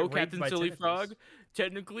people to no, get raped Captain by Silly tentacles. Frog.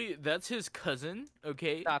 Technically, that's his cousin.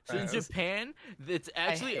 Okay, Stop so in it. Japan, it's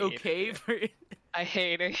actually hate okay you. for. I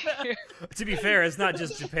hate it. To be fair, it's not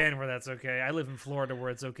just Japan where that's okay. I live in Florida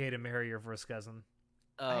where it's okay to marry your first cousin.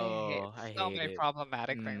 Oh, I hate so many it.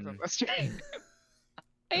 problematic things in Mm. this stream.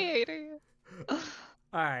 I hate it. All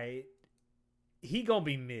right, he gonna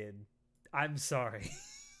be mid. I'm sorry.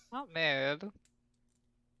 Not mid.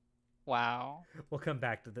 Wow. We'll come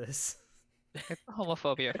back to this. It's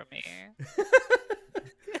homophobia for me.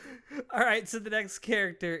 All right, so the next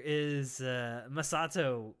character is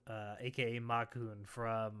Masato, aka Makun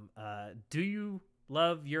from Do You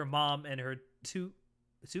Love Your Mom and Her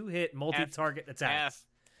two-hit multi-target attacks?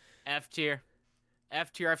 F tier.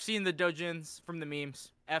 F tier. I've seen the dojins from the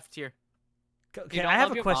memes. F tier. Okay, don't I have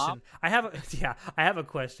love a your question. mom? I have a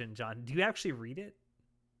question, John. Do you actually read it?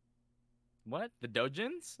 What? The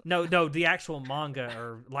dojins? No, the actual manga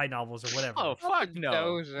or light novels or whatever. Oh, fuck no.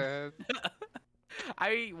 Doja.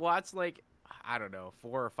 I watched like I don't know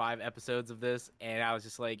 4 or 5 episodes of this, and I was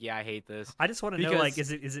just like, yeah, I hate this. I just want to know, Because- like,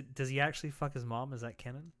 is it? Does he actually fuck his mom? Is that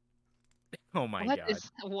canon? Oh my What god. is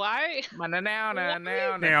why? Now.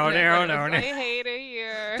 I hate it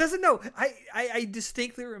here. Doesn't know. I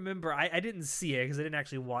distinctly remember. I didn't see it because I didn't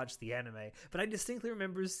actually watch the anime, but I distinctly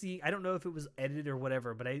remember seeing. I don't know if it was edited or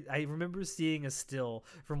whatever, but I remember seeing a still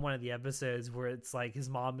from one of the episodes where it's like his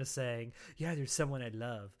mom is saying, "Yeah, there's someone I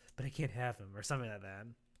love, but I can't have him," or something like that.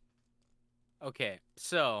 Okay,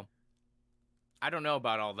 so I don't know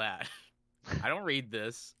about all that. I don't read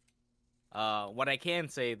this. What I can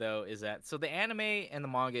say though is that so the anime and the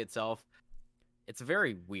manga itself, it's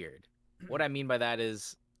very weird. What I mean by that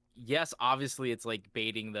is, yes, obviously it's like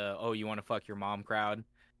baiting the you want to fuck your mom crowd,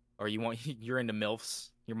 or you're into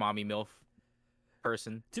milfs, your mommy milf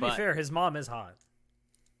person. To be fair, his mom is hot.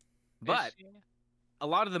 but a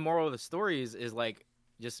lot of the moral of the stories is like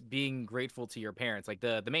just being grateful to your parents. Like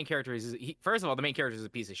the main character first of all, the main character is a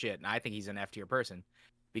piece of shit, and I think he's an F tier person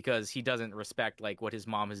because he doesn't respect like what his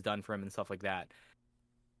mom has done for him and stuff like that.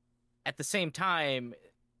 At the same time,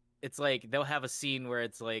 it's like they'll have a scene where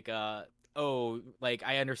it's like like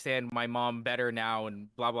I understand my mom better now and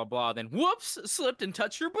blah blah blah, then whoops, slipped and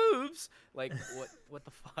touched your boobs. Like what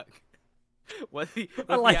the fuck?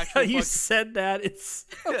 I like how you said that. It's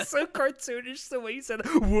so cartoonish the way you said,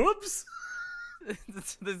 "Whoops."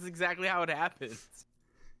 This is exactly how it happens.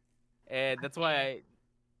 And that's why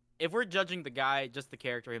if we're judging the guy, just the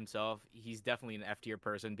character himself, he's definitely an F tier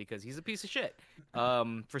person because he's a piece of shit.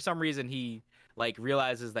 For some reason he like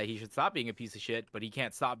realizes that he should stop being a piece of shit, but he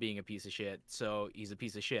can't stop being a piece of shit, so he's a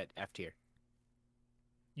piece of shit. F tier.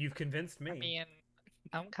 You've convinced me. I mean,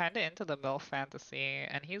 I'm kind of into the MILF fantasy,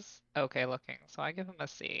 and he's okay looking, so I give him a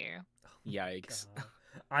C. Yikes.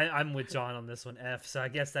 I'm with John on this one, F. So I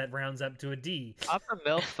guess that rounds up to a D. Not for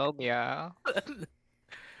MILF phobia.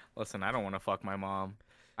 Listen, I don't want to fuck my mom.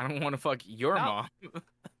 I don't want to fuck your No. mom.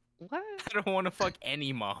 What? I don't want to fuck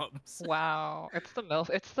any moms. Wow, it's the MILF.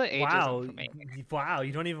 It's the ageism Wow, for me. wow,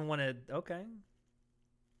 you don't even want to. Okay.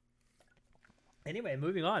 Anyway,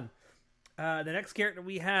 moving on. The next character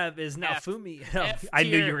we have is F. Naofumi. F I knew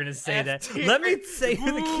you tier. were gonna say F that. tier. Let me say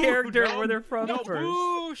the Boo. character No, where they're from no, first.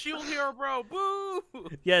 boo! Shield Hero, bro, boo!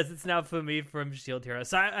 Yes, it's Naofumi from Shield Hero.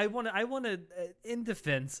 So I want to, in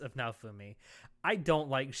defense of Naofumi, I don't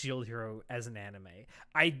like Shield Hero as an anime.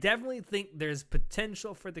 I definitely think there's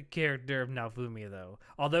potential for the character of Naofumi, though.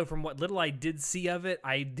 Although from what little I did see of it,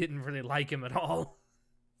 I didn't really like him at all.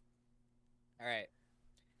 All right.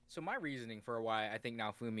 So my reasoning for why I think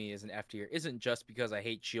Naofumi is an F tier isn't just because I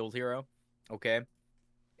hate Shield Hero, okay?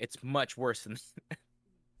 It's much worse than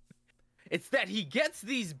it's that he gets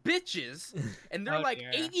these bitches and they're Oh, like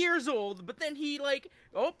dear. 8 years old, but then he like,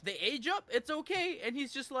 oh, they age up, it's okay, and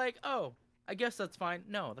he's just like, oh, I guess that's fine.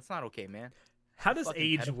 No, that's not okay, man. How does Fucking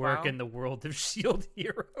age work pedophile. in the world of Shield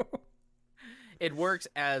Hero? It works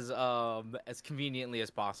as conveniently as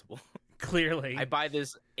possible. Clearly. I buy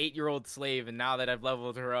this 8-year-old slave, and now that I've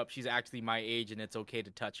leveled her up, she's actually my age, and it's okay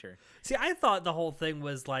to touch her. See, I thought the whole thing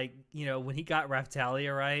was like, when he got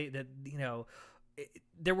Raftalia, right, that,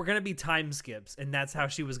 there were going to be time skips, and that's how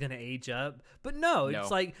she was going to age up. But no, it's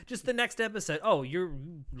No. like, just the next episode, oh,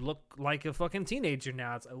 you look like a fucking teenager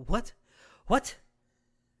now. It's like, what? What?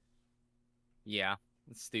 Yeah,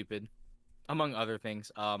 it's stupid. Among other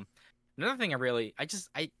things. Another thing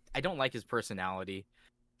I don't like his personality.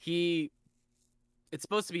 It's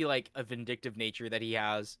supposed to be like a vindictive nature that he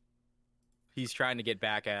has. He's trying to get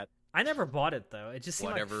back at I never bought it, though. It just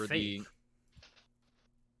seemed whatever like fake.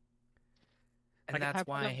 And Like, that's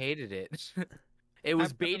I why I put him- hated it. It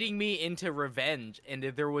was put him- baiting me into revenge, and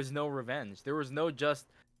there was no revenge. There was no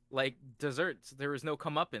just like desserts. There was no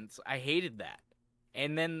comeuppance. I hated that.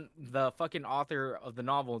 And then the fucking author of the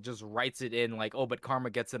novel just writes it in like, oh, but karma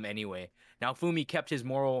gets them anyway. Now Fumi kept his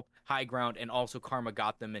moral high ground, and also karma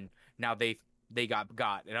got them, and now they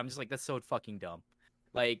got. And I'm just like, that's so fucking dumb.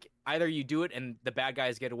 Like, either you do it and the bad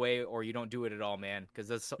guys get away, or you don't do it at all, man. Because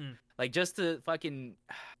that's so, like, just to fucking.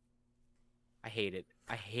 I hate it.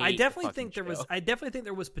 I definitely think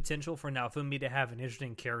there was potential for Naofumi to have an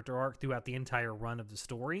interesting character arc throughout the entire run of the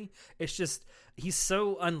story. It's just he's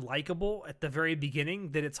so unlikable at the very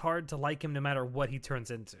beginning that it's hard to like him no matter what he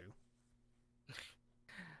turns into.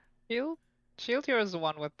 Shield Hero is the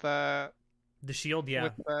one with the The shield, yeah.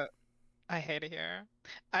 with the. I hate it here.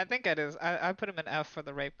 I think it is. I put him in F for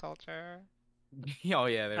the rape culture. Oh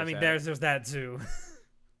yeah, there's I mean, that. there's that too.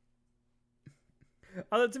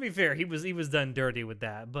 Although to be fair, he was done dirty with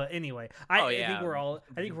that. But anyway, I think yeah. we're all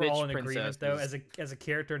Bitch in agreement princess though. is- As a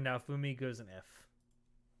character, Naofumi goes an F.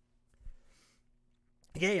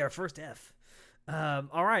 Yay, our first F.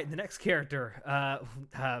 All right, the next character,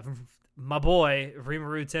 my boy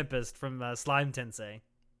Rimuru Tempest from Slime Tensei.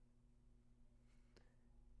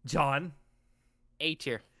 John. A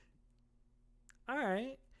tier. All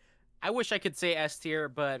right. I wish I could say S tier,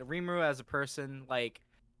 but Rimuru as a person, like,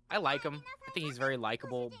 I like him. I think he's very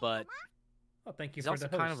likable, but Oh, thank you he's for also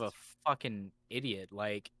the host. kind of a fucking idiot.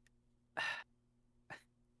 Like,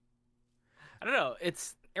 I don't know.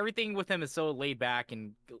 It's everything with him is so laid back,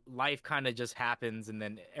 and life kind of just happens, and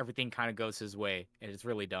then everything kind of goes his way, and it's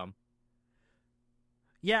really dumb.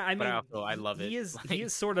 Yeah, I But mean, I love he it. is Like- he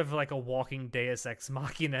is sort of like a walking Deus Ex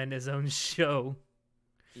Machina in his own show.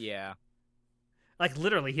 Yeah, Like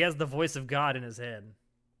literally, he has the voice of God in his head.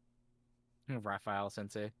 Raphael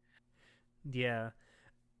Sensei. Yeah,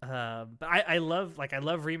 but I love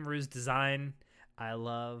Rimuru's design. I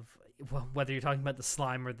love whether you're talking about the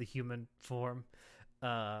slime or the human form.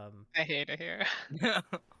 I hate it here.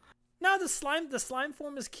 No, the slime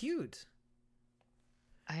form is cute.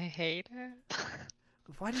 I hate it.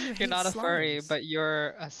 Why do you hate You're not a furry, slimes? but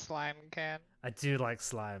you're a slime can. I do like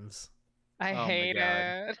slimes. I Oh my hate God.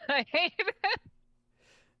 it. I hate it.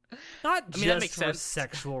 Not I mean, that just makes for sense.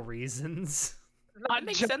 sexual reasons. That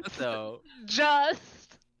makes sense though.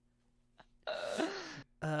 Just. But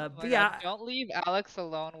Oh my yeah, God, don't leave Alex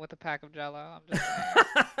alone with a pack of Jello. I'm just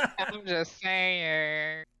saying. I'm just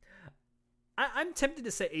saying. I'm tempted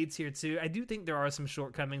to say A tier too. I do think there are some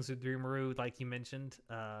shortcomings with Rimuru, like you mentioned.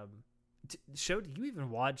 Show, did you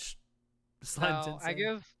even watch Slime No,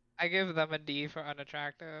 Tensei? I give them a D for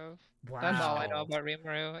unattractive. Wow. That's all I know about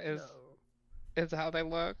Rimuru is how they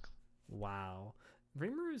look. Wow.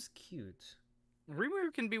 Rimuru's cute.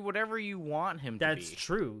 Rimuru can be whatever you want him to That's be.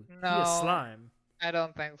 true. He is No. slime. I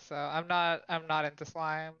don't think so. I'm not into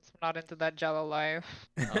slimes. I'm not into that Jello life.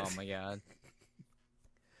 Oh my god.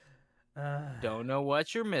 Uh, Don't know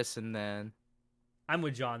what you're missing then. I'm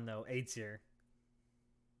with John though. A tier.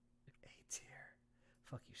 A tier.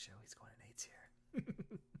 Fuck you, show. He's going in A tier.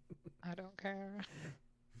 I don't care.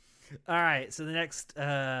 All right, so the next,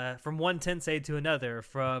 from one Tensei to another,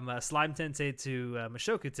 from Slime Tensei to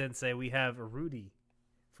Mushoku Tensei, we have Rudy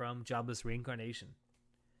from Jobless Reincarnation.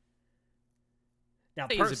 Now, I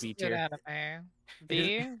think he's a B Good tier. anime.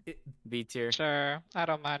 B? B tier. Sure. I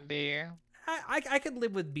don't mind B. I could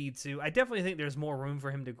live with B too. I definitely think there's more room for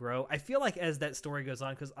him to grow. I feel like as that story goes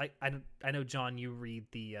on, because I know John, you read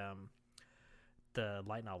the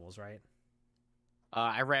light novels, right?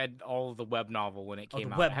 I read all of the web novel when it Oh, came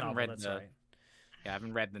the out. web I haven't novel. read That's the right. I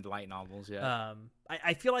haven't read the light novels yet.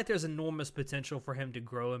 I feel like there's enormous potential for him to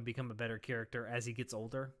grow and become a better character as he gets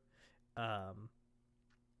older.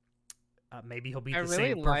 Maybe he'll be I the really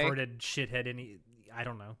same like- perverted shithead. I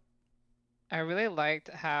don't know. I really liked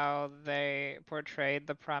how they portrayed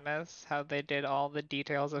the premise, how they did all the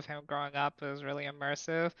details of him growing up. It was really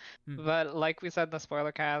immersive. Hmm. But like we said in the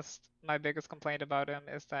spoiler cast, my biggest complaint about him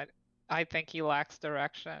is that I think he lacks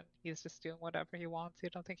direction. He's just doing whatever he wants. I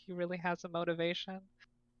don't think he really has a motivation,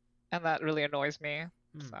 and that really annoys me.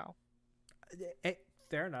 Hmm. So Eh,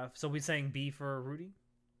 fair enough. So we saying B for Rudy?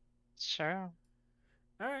 sure.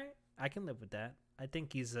 All right, I can live with that. I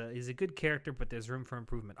think he's a good character, but there's room for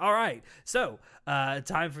improvement. All right, so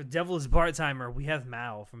time for Devil is a Part-Timer. We have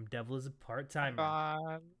Mal from Devil is a Part-Timer.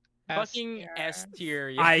 God. Fucking S tier.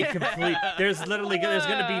 Yeah. I complete. There's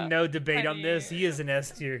gonna be no debate on this. I- He is an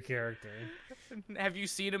S tier character. Have you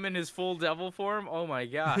seen him in his full devil form? Oh my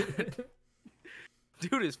god.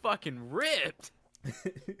 Dude is fucking ripped.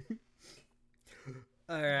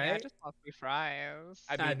 All Yeah, I right. just want free fries.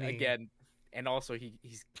 I mean, mean- again, and also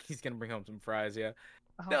he's gonna bring home some fries. Yeah.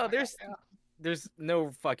 Oh No, my God, there's yeah. there's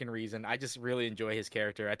no fucking reason. I just really enjoy his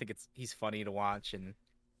character. I think he's funny to watch, and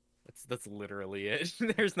that's literally it.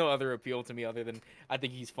 There's no other appeal to me other than I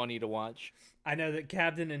think he's funny to watch. I know that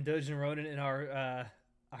Captain and Dojin Ronin in our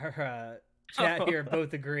chat here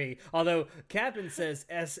both agree. Although Captain says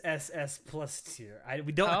SSS plus tier.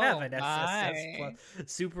 We don't have an SSS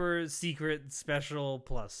plus super secret special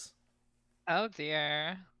plus. Oh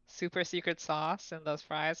dear. Super secret sauce in those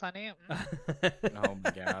fries, honey. Oh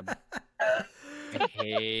my god. I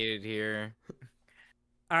hate it here.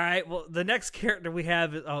 All right. Well, the next character we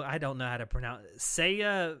have is I don't know how to pronounce it.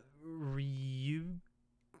 Seiya Ryuguin.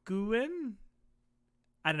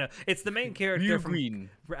 I don't know. It's the main character from. Green.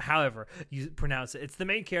 However you pronounce it, it's the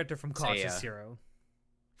main character from Cautious Seiya. Hero.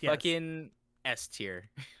 Yes. Fucking S tier.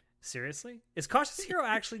 Seriously, is Cautious Hero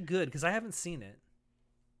actually good? Because I haven't seen it.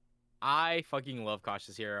 I fucking love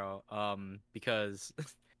Cautious Hero. Because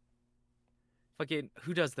fucking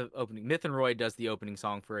who does the opening? Myth and Roy does the opening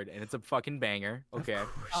song for it, and it's a fucking banger. Okay.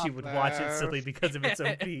 Of course she would watch it simply because of its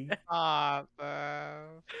OP.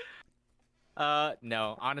 Ah,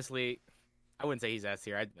 No, honestly, I wouldn't say he's S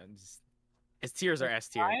tier. I'm just his tiers are S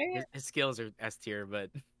tier. Why? His skills are S tier,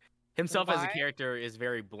 but himself as a Why? character is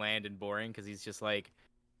very bland and boring because he's just like.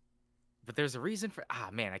 But there's a reason for.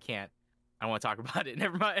 Man, I can't. I don't want to talk about it.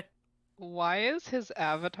 Never mind. Why is his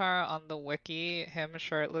avatar on the wiki him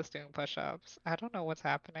shirtless doing push-ups? I don't know what's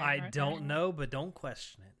happening. I right don't now. know, but don't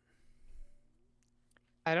question it.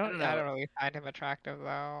 I don't don't. I know. don't really find him attractive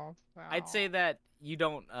though. I'd so- say that you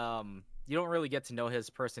don't really get to know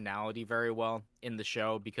his personality very well in the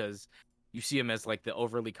show because you see him as like the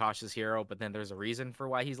overly cautious hero, but then there's a reason for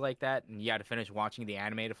why he's like that, and you got to finish watching the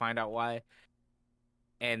anime to find out why.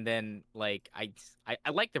 And then like I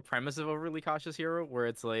like the premise of overly cautious hero where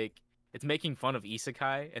it's like it's making fun of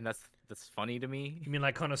isekai, and that's funny to me. You mean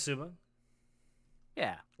like Konosuba?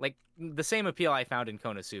 Yeah, like the same appeal I found in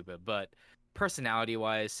Konosuba, but personality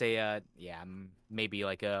wise, say maybe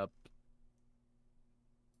like a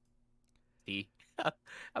C,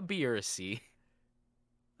 a B or a C.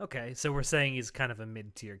 Okay, so we're saying he's kind of a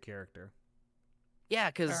mid-tier character. Yeah,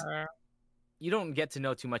 because Sure. you don't get to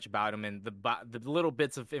know too much about him, and the little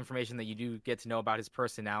bits of information that you do get to know about his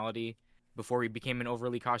personality before he became an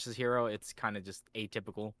overly cautious hero, it's kind of just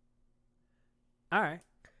atypical. All right.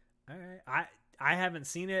 I haven't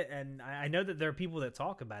seen it, and I know that there are people that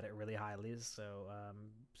talk about it really highly. So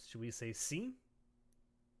should we say C?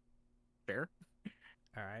 Fair.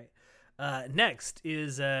 All right. Next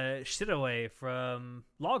is Shirawe from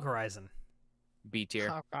Log Horizon. B tier.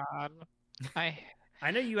 Oh God.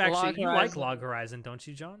 I know you Log like Horizon. Log Horizon, don't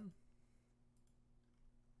you, John?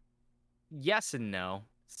 Yes and no.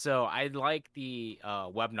 So I like the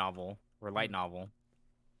web novel or light novel.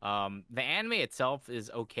 The anime itself is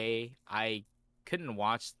okay. I couldn't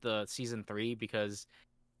watch the season 3 because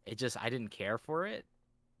I didn't care for it.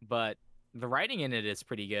 But the writing in it is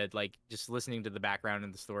pretty good. Like just listening to the background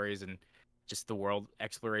and the stories and just the world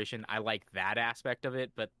exploration. I like that aspect of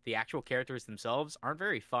it, but the actual characters themselves aren't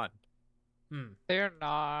very fun. They're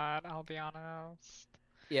not. I'll be honest.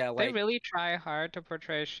 Yeah, They really try hard to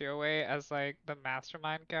portray Shioe as like the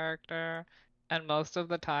mastermind character, and most of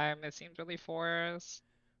the time it seems really forced.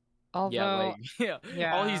 Although, all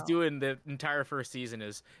he's yeah. doing the entire first season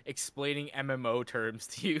is explaining MMO terms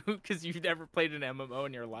to you because you've never played an MMO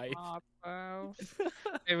in your life. not though.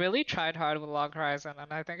 They really tried hard with Log Horizon,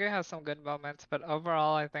 and I think it has some good moments, but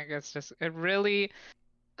overall, I think it really,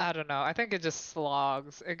 I don't know. I think it just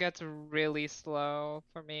slogs. It gets really slow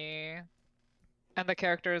for me, and the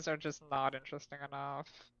characters are just not interesting enough.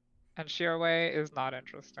 And Shirway is not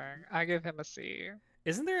interesting. I give him a C.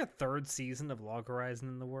 Isn't there a third season of Log Horizon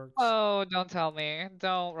in the works? Oh, don't tell me.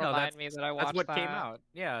 Don't No, remind me that I watched that's what that. came out.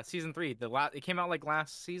 Yeah, season 3. It came out like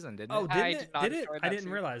last season, didn't Oh, it? didn't I it? did not Did it? enjoy I that didn't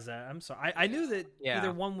season. realize that. I'm sorry. I knew that Yeah.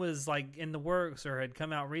 either one was like in the works or had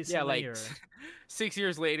come out recently. Yeah, like or... 6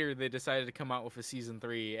 years later, they decided to come out with a season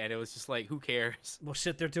 3, and it was just like, who cares? Well,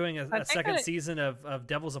 shit, they're doing a think second that- season of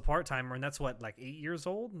Devil's a Part Timer, and that's what, like 8 years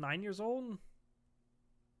old, 9 years old.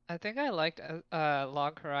 I think I liked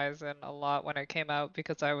Log Horizon a lot when it came out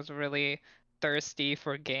because I was really thirsty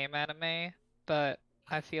for game anime, but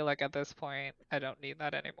I feel like at this point I don't need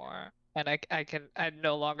that anymore, and I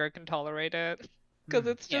no longer can tolerate it because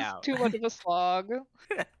it's just Yeah. too much of a slog.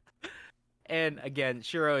 And again,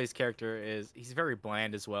 Shiro's character he's very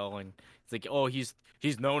bland as well, and it's like, oh, he's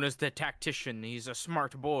known as the tactician. He's a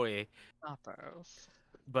smart boy, Not those.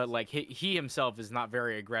 but like he himself is not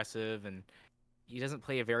very aggressive, and he doesn't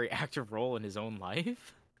play a very active role in his own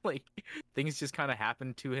life. Like things just kind of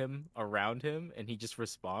happen to him around him, and he just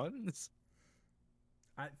responds.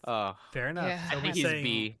 Fair enough. Yeah. So I we're think he's saying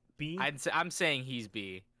B. B. I'm saying he's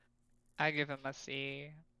B. I give him a C.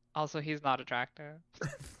 Also, he's not attractive.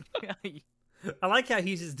 I like how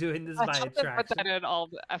he's just doing this I by tried to put attraction. that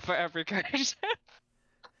in for every character.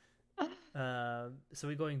 So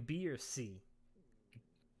we going B or C?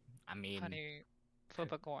 I mean, Honey,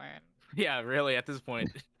 flip a coin. yeah, really, at this point,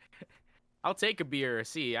 I'll take a B or a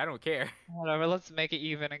C. I don't care. Whatever, let's make it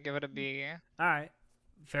even and give it a B. All right.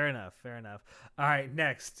 Fair enough. Fair enough. All right.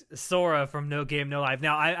 Next, Sora from No Game No Life.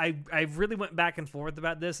 Now, I really went back and forth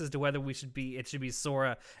about this as to whether it should be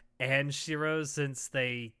Sora and Shiro since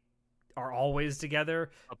they are always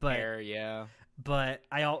together. A But pair, yeah. but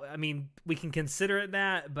I mean, we can consider it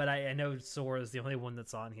that. But I know Sora is the only one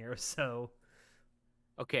that's on here. So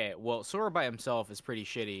Okay, well, Sora by himself is pretty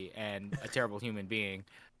shitty and a terrible human being.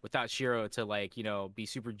 Without Shiro to like, be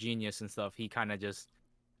super genius and stuff, he kind of just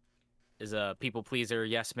is a people pleaser,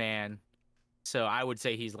 yes man. So I would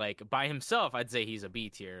say he's like by himself, I'd say he's a B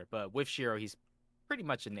tier, but with Shiro, he's pretty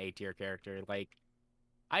much an A tier character. Like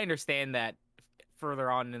I understand that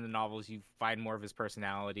further on in the novels, you find more of his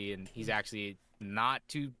personality, and he's actually not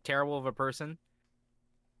too terrible of a person.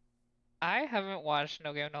 I haven't watched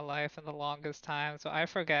No Game No Life in the longest time, so I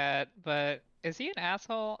forget. But is he an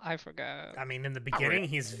asshole? I forget. I mean, in the really. beginning,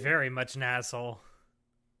 he's very much an asshole.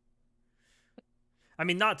 I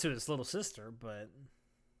mean, not to his little sister, but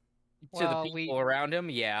To the Well, people around him,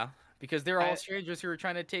 yeah, because they're all I- strangers who are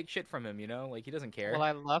trying to take shit from him. Like he doesn't care. Well,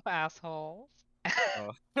 I love assholes.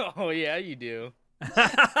 Oh yeah, you do.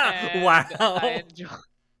 And wow.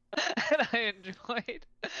 I enjoyed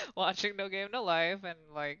watching No Game No Life and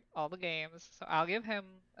like all the games. So I'll give him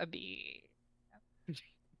a B.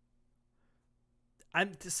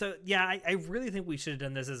 I really think we should have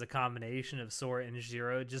done this as a combination of Sora and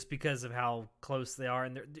Zero, just because of how close they are,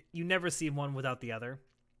 and you never see one without the other.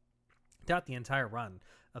 Throughout the entire run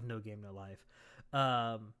of No Game No Life,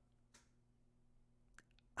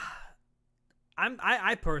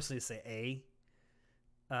 I personally say A.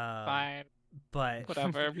 Fine, But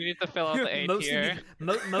whatever. We need to fill out the A mostly,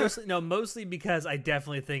 tier. mostly because I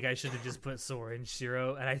definitely think I should have just put Sora and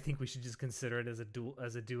Shiro, and I think we should just consider it as a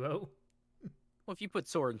duo. Well, if you put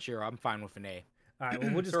Sora and Shiro, I'm fine with an A. All right,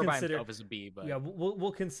 well, we'll just Sora by consider. himself is a B, but Yeah,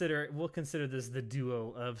 we'll consider this the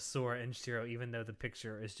duo of Sora and Shiro, even though the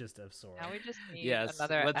picture is just of Sora. Now we just need Yes,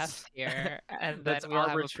 another let's- S tier, and then let's we'll have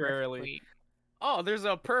a arbitrarily- perfect week. oh, there's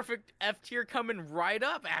a perfect F tier coming right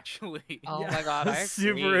up, actually. Oh my god, I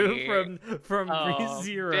Subaru agree. from Oh,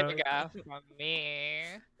 ReZero. big F from me.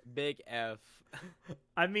 Big F.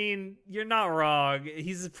 I mean, you're not wrong.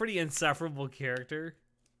 He's a pretty insufferable character.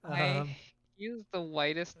 He's the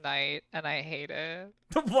whitest knight, and I hate it.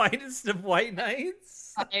 The whitest of white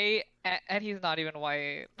knights. And he's not even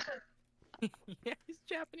white. Yeah, he's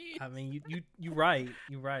Japanese. I mean, you right.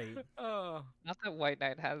 You're right. Oh. Not that white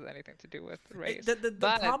knight has anything to do with race. The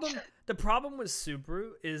but- problem with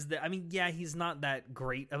Subaru is that, I mean, yeah, he's not that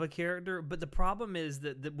great of a character, but the problem is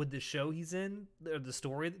that with the show he's in, or the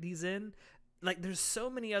story that he's in, like, there's so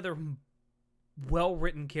many other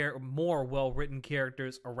more well-written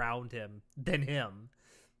characters around him than him.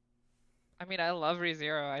 I mean, I love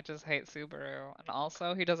ReZero. I just hate Subaru, and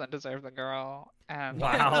also he doesn't deserve the girl. And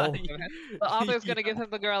Wow. the author's gonna give him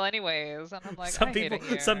the girl anyways, and I'm like, some I hate people it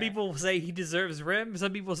here. some people say he deserves Rim,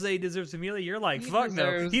 some people say he deserves Amelia. You're like, He fuck no,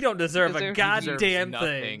 deserves- he don't deserve a deserves- goddamn deserves thing.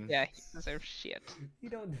 nothing. Yeah, he deserves shit. He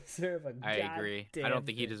don't deserve a I agree. I don't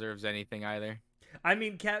think he deserves. deserves anything either. I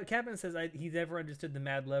mean, Captain says he's never understood the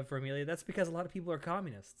mad love for Amelia. That's because a lot of people are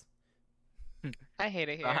communists. I hate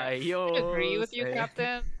it here. I I agree with you, say.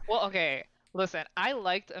 Captain. Well, okay. Listen, I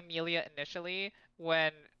liked Amelia initially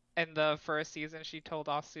when in the first season she told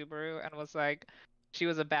off Subaru and was like, she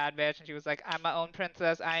was a bad bitch and she was like, I'm my own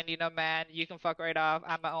princess, I need no man, you can fuck right off,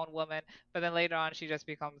 I'm my own woman. But then later on she just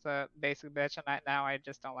becomes a basic bitch, and now I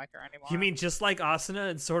just don't like her anymore. You mean just like Asuna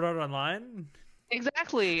in Sword Art Online?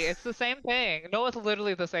 Exactly, it's the same thing. No, it's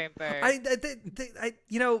literally the same thing.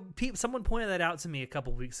 Someone pointed that out to me a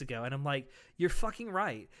couple weeks ago, and I'm like, you're fucking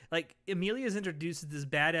right. Like, Emilia's introduced as this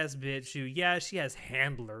badass bitch who, yeah, she has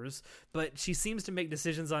handlers, but she seems to make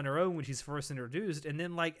decisions on her own when she's first introduced, and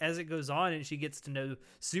then, like, as it goes on and she gets to know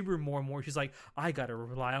Subaru more and more, she's like, I gotta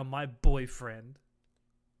rely on my boyfriend.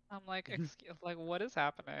 I'm like, excuse, like, what is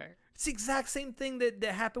happening? It's the exact same thing that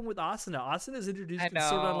happened with Asuna. Asuna is introduced I in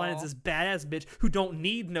Sword Art Online as know. this badass bitch who don't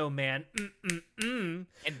need no man. And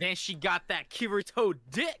then she got that Kirito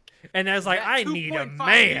dick. And I was like, That I need a 2.5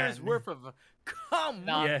 man. years worth of come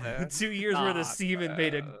Not on. Yeah, Nonsense. 2 years worth of Not semen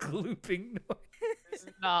made a bad. glooping noise.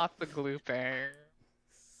 Not the glooping.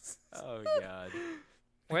 Oh god.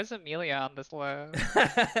 Where's Emilia on this list?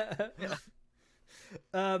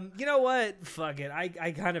 You know what? Fuck it.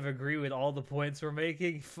 I kind of agree with all the points we're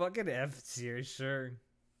making. Fucking F tier, sure.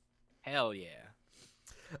 Hell yeah.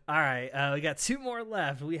 All right, we got 2 more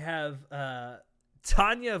left. We have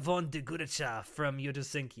Tanya von de Gudacha from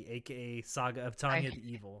Yodosenki, aka Saga of Tanya the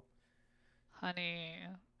Evil. Honey,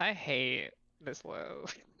 I hate this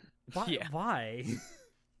list. Why? Yeah. Why?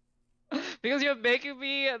 Because you're making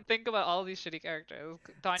me think about all these shitty characters.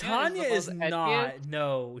 Tanya is is the most not. edgiest,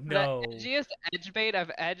 No. the edgiest edge bait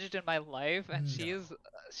I've edged in my life, and No.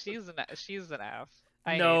 she's an F.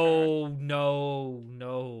 I hate her.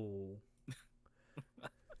 No.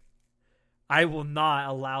 I will not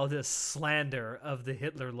allow this slander of the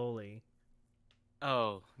Hitler loli.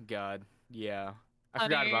 Oh god. Yeah. I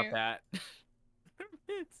forgot Honey. about that.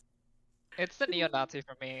 It's the neo-Nazi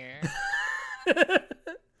for me.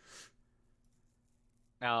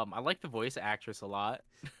 I like the voice actress a lot.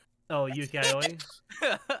 Oh, Yuki Aoi?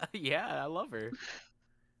 Yeah, I love her.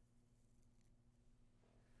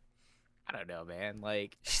 I don't know, man.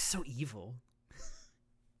 Like, She's so evil.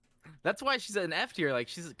 that's why she's an F tier. Like,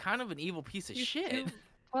 she's kind of an evil piece of She's shit. too-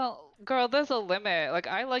 Well, girl, there's a limit. Like,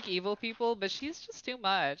 I like evil people, but she's just too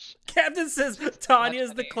much. Captain says Tanya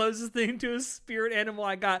is the funny. closest thing to a spirit animal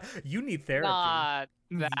I got. You need therapy. Not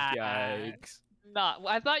that. Yikes. Not.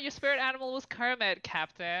 I thought your spirit animal was Kermit,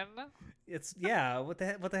 Captain. It's yeah. What the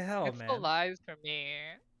hell, it's man? the lies for me.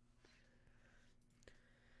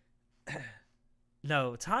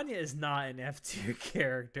 No, Tanya is not an F tier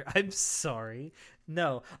character. I'm sorry.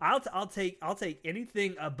 No, I'll take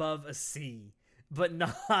anything above a C, but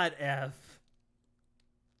not F.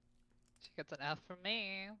 She gets an F from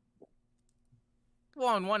me. Well,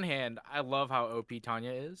 on one hand, I love how OP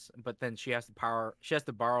Tanya is, but then she has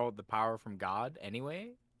to borrow the power from God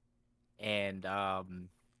anyway. And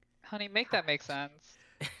Honey, make that make sense.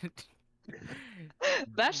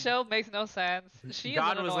 That show makes no sense. She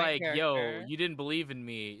God is an was annoying like, "Yo, character. you didn't believe in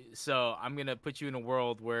me, so I'm gonna put you in a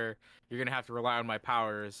world where you're gonna have to rely on my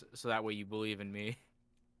powers, so that way you believe in me."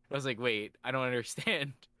 I was like, "Wait, I don't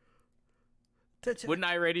understand. Wouldn't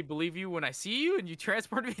I already believe you when I see you and you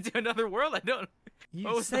transport me to another world? I don't." You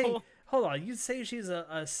What was the say, whole- hold on, you say she's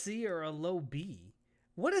a C or a low B.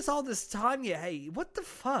 What is all this Tanya? Hey, what the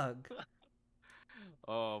fuck?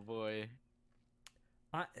 Oh boy,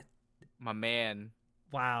 I, my man,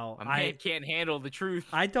 wow, my man can't handle the truth.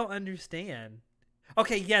 I don't understand.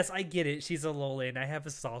 Okay, yes, I get it. She's a loli, and I have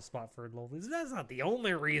a soft spot for lolis. That's not the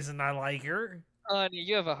only reason I like her. Honey,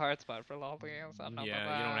 you have a hard spot for lollies. I'm not Yeah,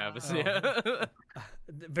 gonna you don't have lie. a. Oh.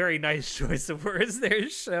 Very nice choice of words there,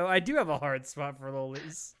 show. I do have a hard spot for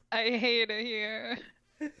lolis. I hate it here.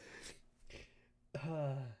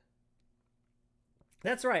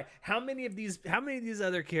 That's right. How many of these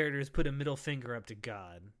other characters put a middle finger up to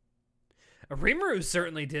God? Rimuru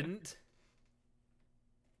certainly didn't.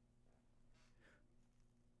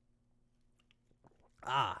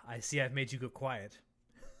 Ah, I see. I've made you go quiet.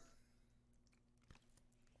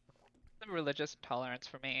 The religious tolerance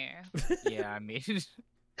for me. Yeah, I mean,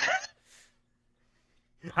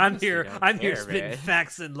 I'm honestly here. don't I'm here care, spitting man.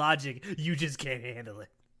 facts and logic. You just can't handle it.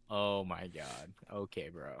 Oh my god. Okay,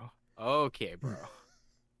 bro. Okay, bro.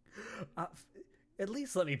 Uh, at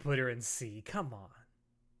least let me put her in C. Come on.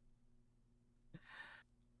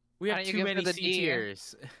 We Why have don't you too give her many the C D?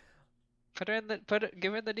 tiers.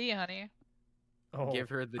 Give her the D, honey. Oh, Give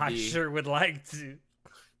her the I D. sure would like to.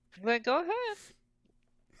 Like, go ahead.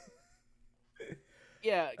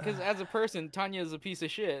 Yeah, because as a person, Tanya is a piece of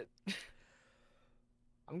shit.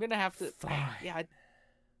 I'm gonna have to. Fine. Yeah,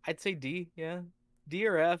 I'd say D. Yeah, D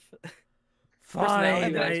or F. Fine.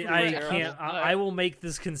 Personality, that's I pretty can't. terrible. I will make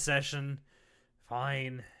this concession.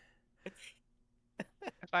 Fine.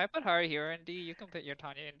 If I put Haruhiro in D, you can put your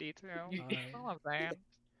Tanya in D too. That's all I'm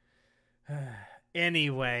saying.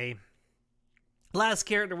 Anyway, last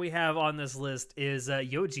character we have on this list is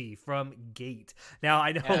Yoji from Gate. Now,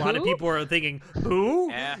 I know a lot of Who? people are thinking, who?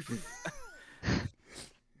 F.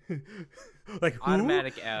 Like, who?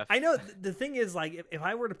 Automatic F. I know the thing is, like, if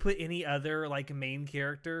I were to put any other like main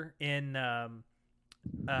character in on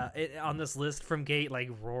this list from Gate, like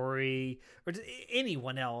Rory or just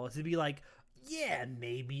anyone else, it'd be like, yeah,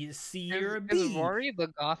 maybe a C or a Is B. Rory the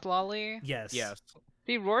goth lolly? Yes. Yes.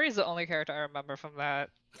 See, Rory's the only character I remember from that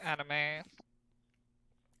anime.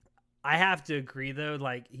 I have to agree though,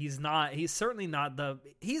 like he's certainly not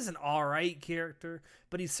he's an alright character,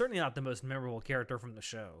 but he's certainly not the most memorable character from the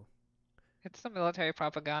show. It's the military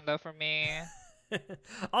propaganda for me.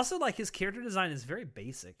 Also, like his character design is very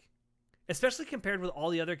basic, especially compared with all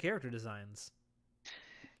the other character designs.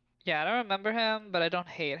 Yeah, I don't remember him, but I don't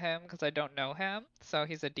hate him because I don't know him, so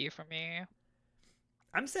he's a D for me.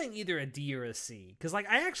 I'm saying either a D or a C because, like,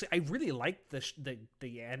 I really liked the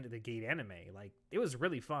Gate anime. Like, it was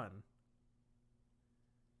really fun.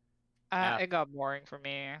 It got boring for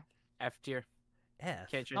me. F tier. F.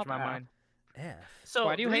 Can't change Not my bad. mind. F. So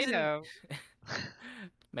Why do you the hate reason- him?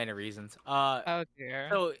 Many reasons. Oh dear.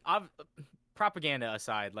 So propaganda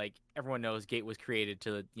aside, like everyone knows, Gate was created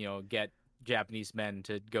to get Japanese men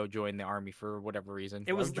to go join the army for whatever reason.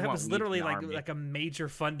 It Why was would you that want was weed literally from the like army? like a major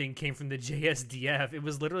funding came from the JSDF. It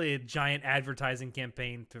was literally a giant advertising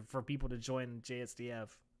campaign for people to join JSDF.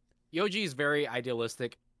 Yoji is very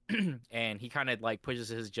idealistic, and he kind of like pushes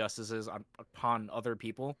his justices upon other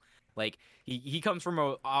people. Like he comes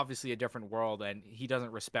from obviously a different world, and he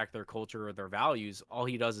doesn't respect their culture or their values. All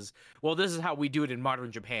he does is, well, this is how we do it in modern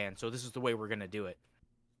Japan, so this is the way we're gonna do it.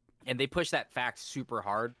 And they push that fact super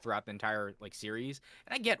hard throughout the entire like series.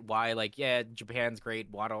 And I get why, like, yeah, Japan's great,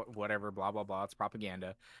 whatever, blah blah blah. It's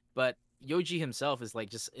propaganda, but Yoji himself is like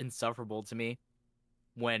just insufferable to me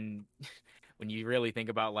when you really think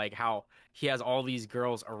about like how he has all these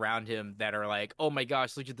girls around him that are like, oh my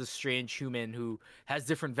gosh, look at this strange human who has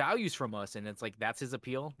different values from us, and it's like that's his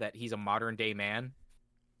appeal, that he's a modern day man.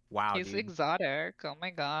 Wow, He's dude. exotic. Oh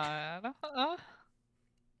my god.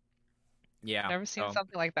 Yeah, Never seen so-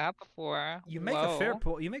 something like that before. You make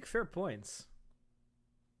Whoa. you make fair points.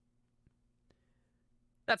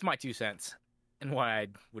 That's my 2 cents, and why I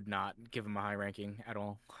would not give him a high ranking at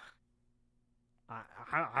all.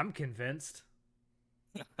 I'm convinced.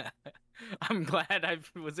 I'm glad I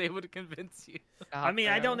was able to convince you. I mean,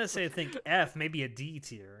 I Stop don't it. necessarily think F, maybe a D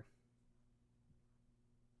tier.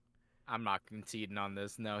 I'm not conceding on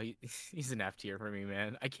this. No, he's an F tier for me,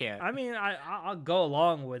 man. I can't. I mean, I'll go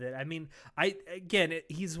along with it. I mean,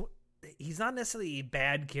 he's not necessarily a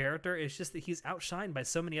bad character. It's just that he's outshined by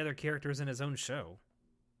so many other characters in his own show.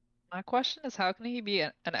 My question is, how can he be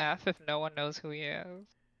an F if no one knows who he is?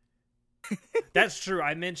 That's true.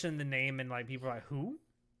 I mentioned the name and like people are like, who?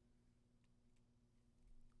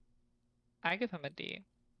 I give him a D.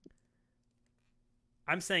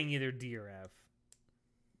 I'm saying either D or F.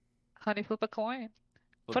 Honey, flip a coin.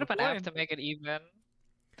 Flip Put a up an F coin. to make it even.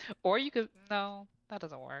 Or you could... No, that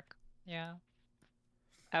doesn't work. Yeah.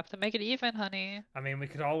 F to make it even, honey. I mean, we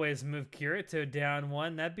could always move Kirito down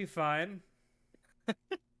one. That'd be fine.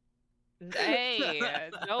 Hey,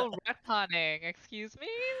 no retconning. Excuse me?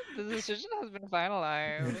 The decision has been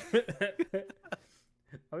finalized.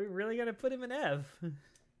 Are we really gonna put him in F?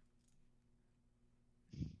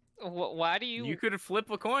 Why do you... You could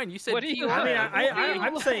flip a coin. You said What do you D. I mean,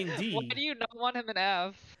 want? I'm saying D. Why do you not want him in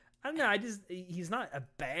F? I don't know. He's not a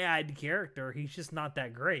bad character. He's just not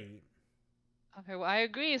that great. Okay, well, I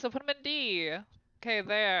agree, so put him in D. Okay,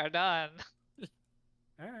 there, done.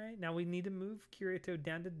 All right, now we need to move Kirito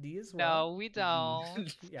down to D as well. No, we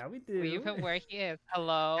don't. Yeah, we do. Leave him where he is.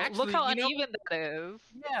 Hello? Look Actually, how you know- uneven that is.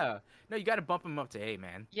 Yeah. No, you got to bump him up to A,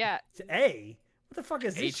 man. Yeah, To A. What the fuck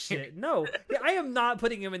is this H. shit? No, yeah, I am not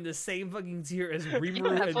putting him in the same fucking tier as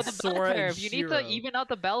Rimuru yeah, and for the bell Sora and curve. You need to Shiro. even out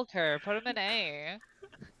the bell curve. Put him in A.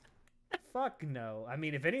 Fuck no. I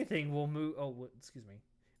mean, if anything, we'll move. Oh, excuse me.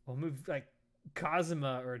 We'll move like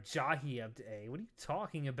Kazuma or Jahi up to A. What are you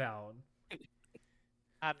talking about?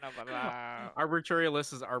 I don't know about that. Arbitrary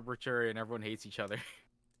list is arbitrary, and everyone hates each other.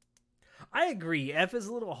 I agree. F is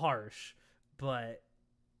a little harsh, but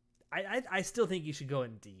I still think you should go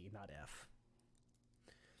in D, not F.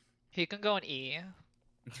 He can go in E.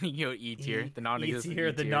 You know, E tier, the E non-existent tier,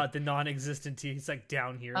 E the tier. not the non-existent tier. He's like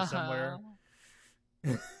down here somewhere.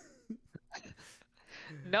 Uh-huh.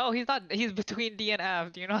 No, he's not. He's between D and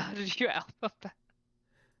F. Do you know how to do alphabet?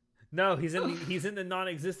 No, he's in the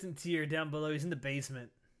non-existent tier down below. He's in the basement.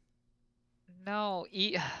 No,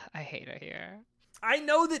 E. I hate it here. I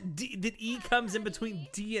know that that E comes in between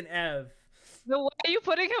D and F. No, why are you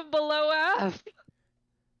putting him below F?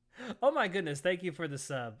 Oh my goodness! Thank you for the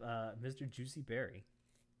sub, Mr. Juicy Berry.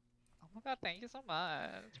 Oh my god, thank you so much.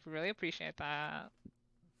 Really appreciate that.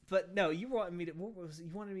 But no, you wanted me to. You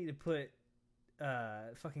wanted me to put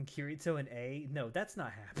fucking Kirito in A? No, that's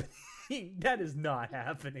not happening. That is not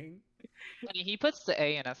happening. He puts the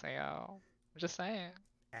A in SAO. I'm just saying.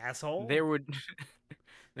 Asshole. There would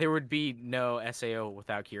there would be no SAO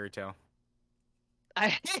without Kirito.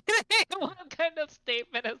 What kind of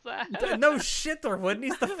statement is that? No shit, there wouldn't.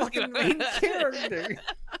 He's the fucking main character.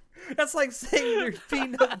 That's like saying there'd be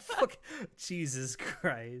no fuck. Jesus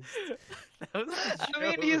Christ. That was a I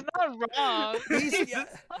mean, joke. he's not wrong. Yeah.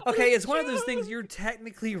 Okay, it's one of those things. You're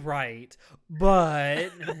technically right,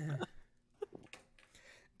 but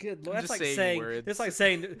good lord, I'm that's just like saying saying words. that's like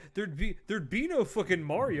saying there'd be no fucking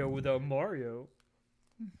Mario without Mario.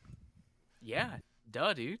 Yeah,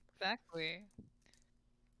 duh, dude. Exactly.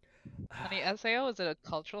 Honey, SAO is a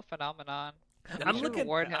cultural phenomenon. I'm We should looking-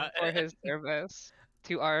 reward him for his service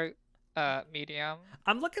to our medium.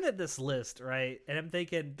 I'm looking at this list, right, and I'm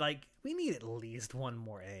thinking like we need at least one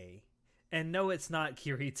more A. And no, it's not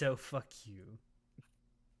Kirito. Fuck you.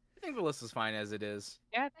 I think the list is fine as it is.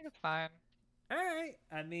 Yeah, I think it's fine. All right.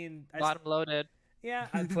 I mean, Bottom loaded. yeah.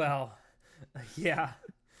 Well, yeah.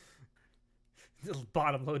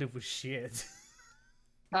 Bottom loaded with shit.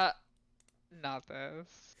 Not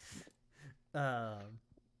this.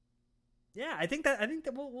 Yeah, I think that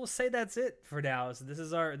we'll say that's it for now. So this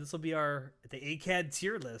will be the ACAD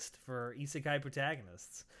tier list for Isekai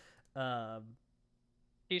protagonists.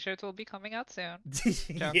 T-shirts will be coming out soon.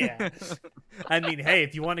 Yeah. I mean, hey,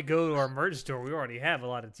 if you want to go to our merch store, we already have a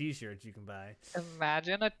lot of t-shirts you can buy.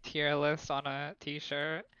 Imagine a tier list on a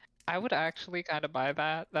T-shirt. I would actually kind of buy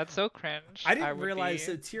that. That's so cringe. I didn't would realize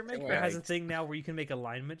be- so Tier Maker has a correct. thing now where you can make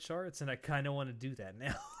alignment charts, and I kind of want to do that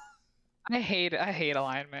now. I hate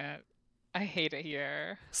alignment. I hate it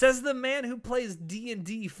here. Says the man who plays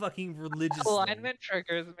D&D fucking religiously. Alignment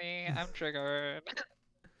triggers me. I'm triggered.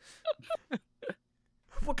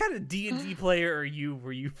 What kind of D&D player are you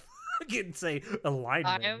where you fucking say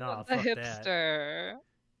alignment? I'm Nah, the fuck that. hipster.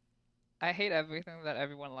 I hate everything that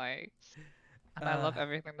everyone likes, and I love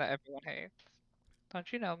everything that everyone hates.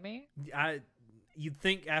 Don't you know me? You'd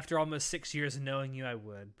think after almost 6 years of knowing you I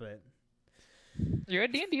would, but You're a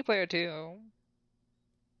D&D player too.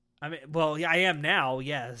 I mean, well, yeah, I am now,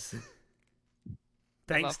 yes.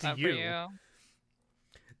 Thanks Love to that for you.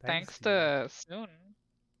 Thanks you. to Soon.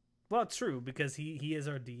 Well, true, because he is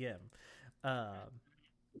our DM. But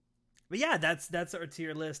yeah, that's our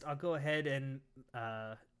tier list. I'll go ahead and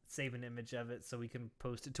save an image of it so we can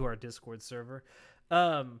post it to our Discord server.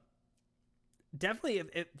 Definitely,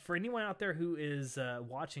 if for anyone out there who is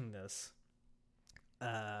watching this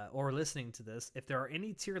or listening to this, if there are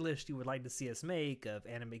any tier lists you would like to see us make of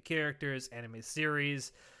anime characters, anime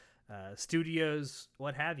series, studios,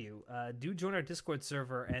 what have you, do join our Discord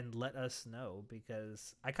server and let us know,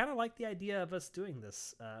 because I kind of like the idea of us doing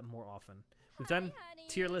this more often. We've done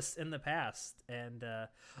tier lists in the past, and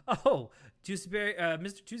Juicy Berry,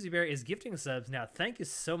 Mr. Juicy Berry is gifting subs now. Thank you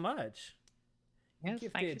so much. Yes, thank you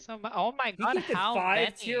gifted- so much. Oh my He god, gifted how 5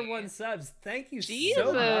 many? tier 1 subs. Thank you so Jesus.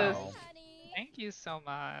 much. Honey. Thank you so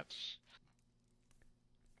much.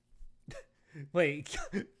 Wait,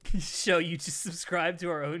 show you just subscribed to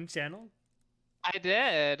our own channel? I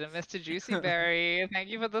did, Mr. Juicy Berry. Thank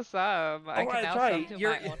you for the sub. I Oh, can that's now right. sub to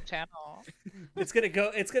You're- my own channel. It's gonna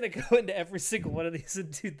go into every single one of these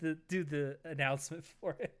and do the announcement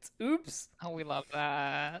for it. Oops. Oh, we love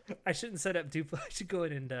that. I shouldn't set up I should go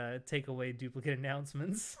in and take away duplicate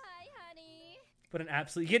announcements. Hi, honey. But an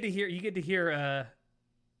absolute you get to hear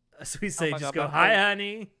as we say my just God, go but hi I-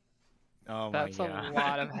 honey. Oh That's my a god.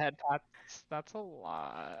 lot of head pats. That's a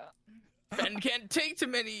lot. Ben can't take too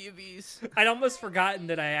many of these. I'd almost forgotten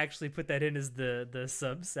that I actually put that in as the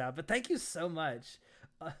sub sound. But thank you so much.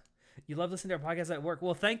 You love listening to our podcast at work.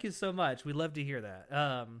 Well, thank you so much. We love to hear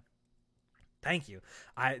that. Thank you.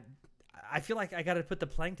 I feel like I got to put the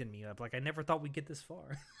plankton me up. Like I never thought we'd get this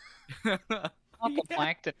far. Not the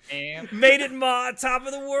plankton name. Made it, Ma, top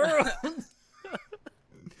of the world.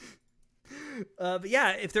 But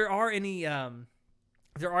yeah, if there are any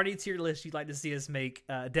if there are any tier lists you'd like to see us make,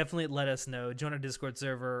 definitely let us know. Join our Discord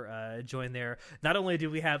server, join there. Not only do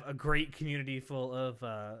we have a great community full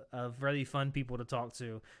of really fun people to talk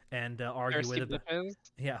to and argue with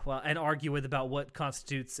about, and argue with about what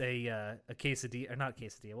constitutes a quesadilla, or not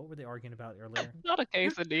quesadilla. What were they arguing about earlier? Not a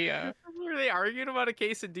quesadilla. Were they arguing about a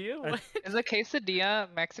quesadilla? Is a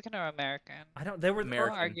quesadilla Mexican or American? I don't. They were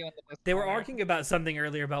American. arguing. They were arguing about something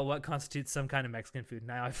earlier about what constitutes some kind of Mexican food.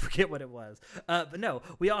 Now I forget what it was. But no,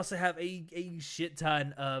 we also have a shit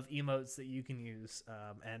ton of emotes that you can use,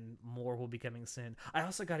 and more will be coming soon. I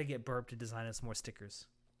also got to get Burp to design us more stickers.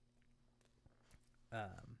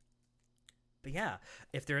 But yeah,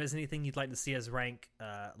 if there is anything you'd like to see us rank,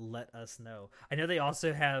 let us know. I know they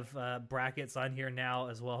also have brackets on here now,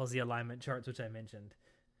 as well as the alignment charts, which I mentioned.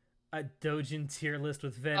 A Dojin tier list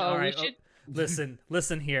with Vin. All right,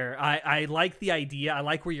 listen here. I like the idea. I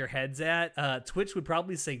like where your head's at. Twitch would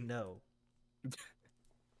probably say no.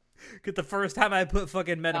 Cause the first time I put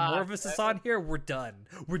fucking Metamorphosis on here, we're done.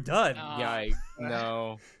 We're done. Yikes!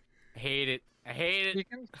 No, I hate it. You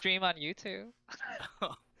can stream on YouTube.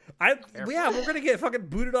 We're gonna get fucking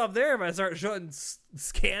booted off there if I start showing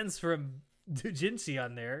scans from Dojinshi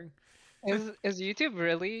on there. Is YouTube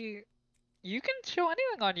really? You can show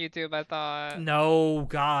anything on YouTube, I thought. No,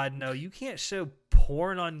 God, no. You can't show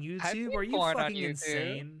porn on YouTube. Are you fucking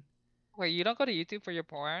insane? Wait, you don't go to YouTube for your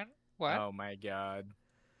porn? What? Oh my God.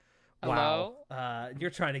 Hello? Wow. You're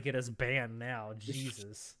trying to get us banned now.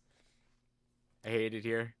 Jesus. I hate it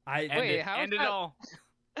here. End it all.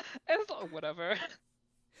 It's whatever.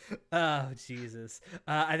 Oh, Jesus.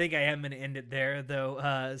 I think I am going to end it there,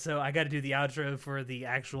 though. So I got to do the outro for the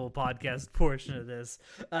actual podcast portion of this.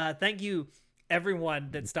 Thank you, everyone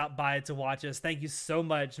that stopped by to watch us. Thank you so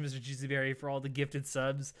much, Mr. Juicyberry, for all the gifted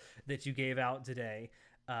subs that you gave out today.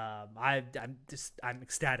 I'm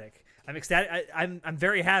ecstatic. I'm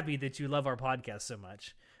very happy that you love our podcast so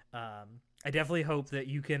much. I definitely hope that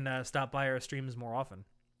you can stop by our streams more often.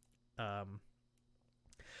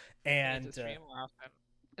 And to stream more often.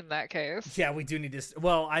 In that case, yeah, we do need to.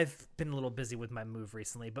 Well, I've been a little busy with my move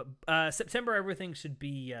recently, but September everything should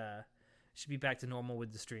be back to normal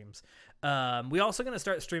with the streams. We're also going to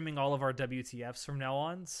start streaming all of our WTFs from now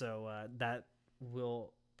on, so that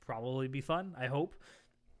will probably be fun. I hope.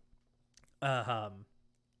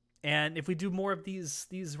 And if we do more of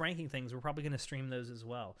these ranking things, we're probably going to stream those as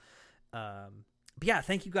well. But yeah,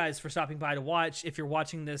 thank you guys for stopping by to watch. If you're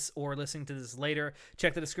watching this or listening to this later,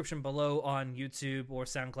 check the description below on YouTube or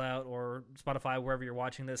SoundCloud or Spotify, wherever you're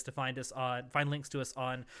watching this, to find links to us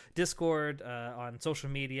on Discord, on social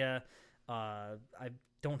media. I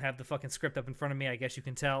don't have the fucking script up in front of me. I guess you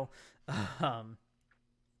can tell. Yeah,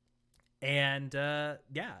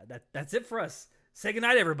 that's it for us. Say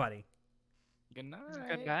goodnight, everybody. Good night.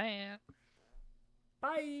 Good night.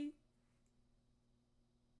 Bye.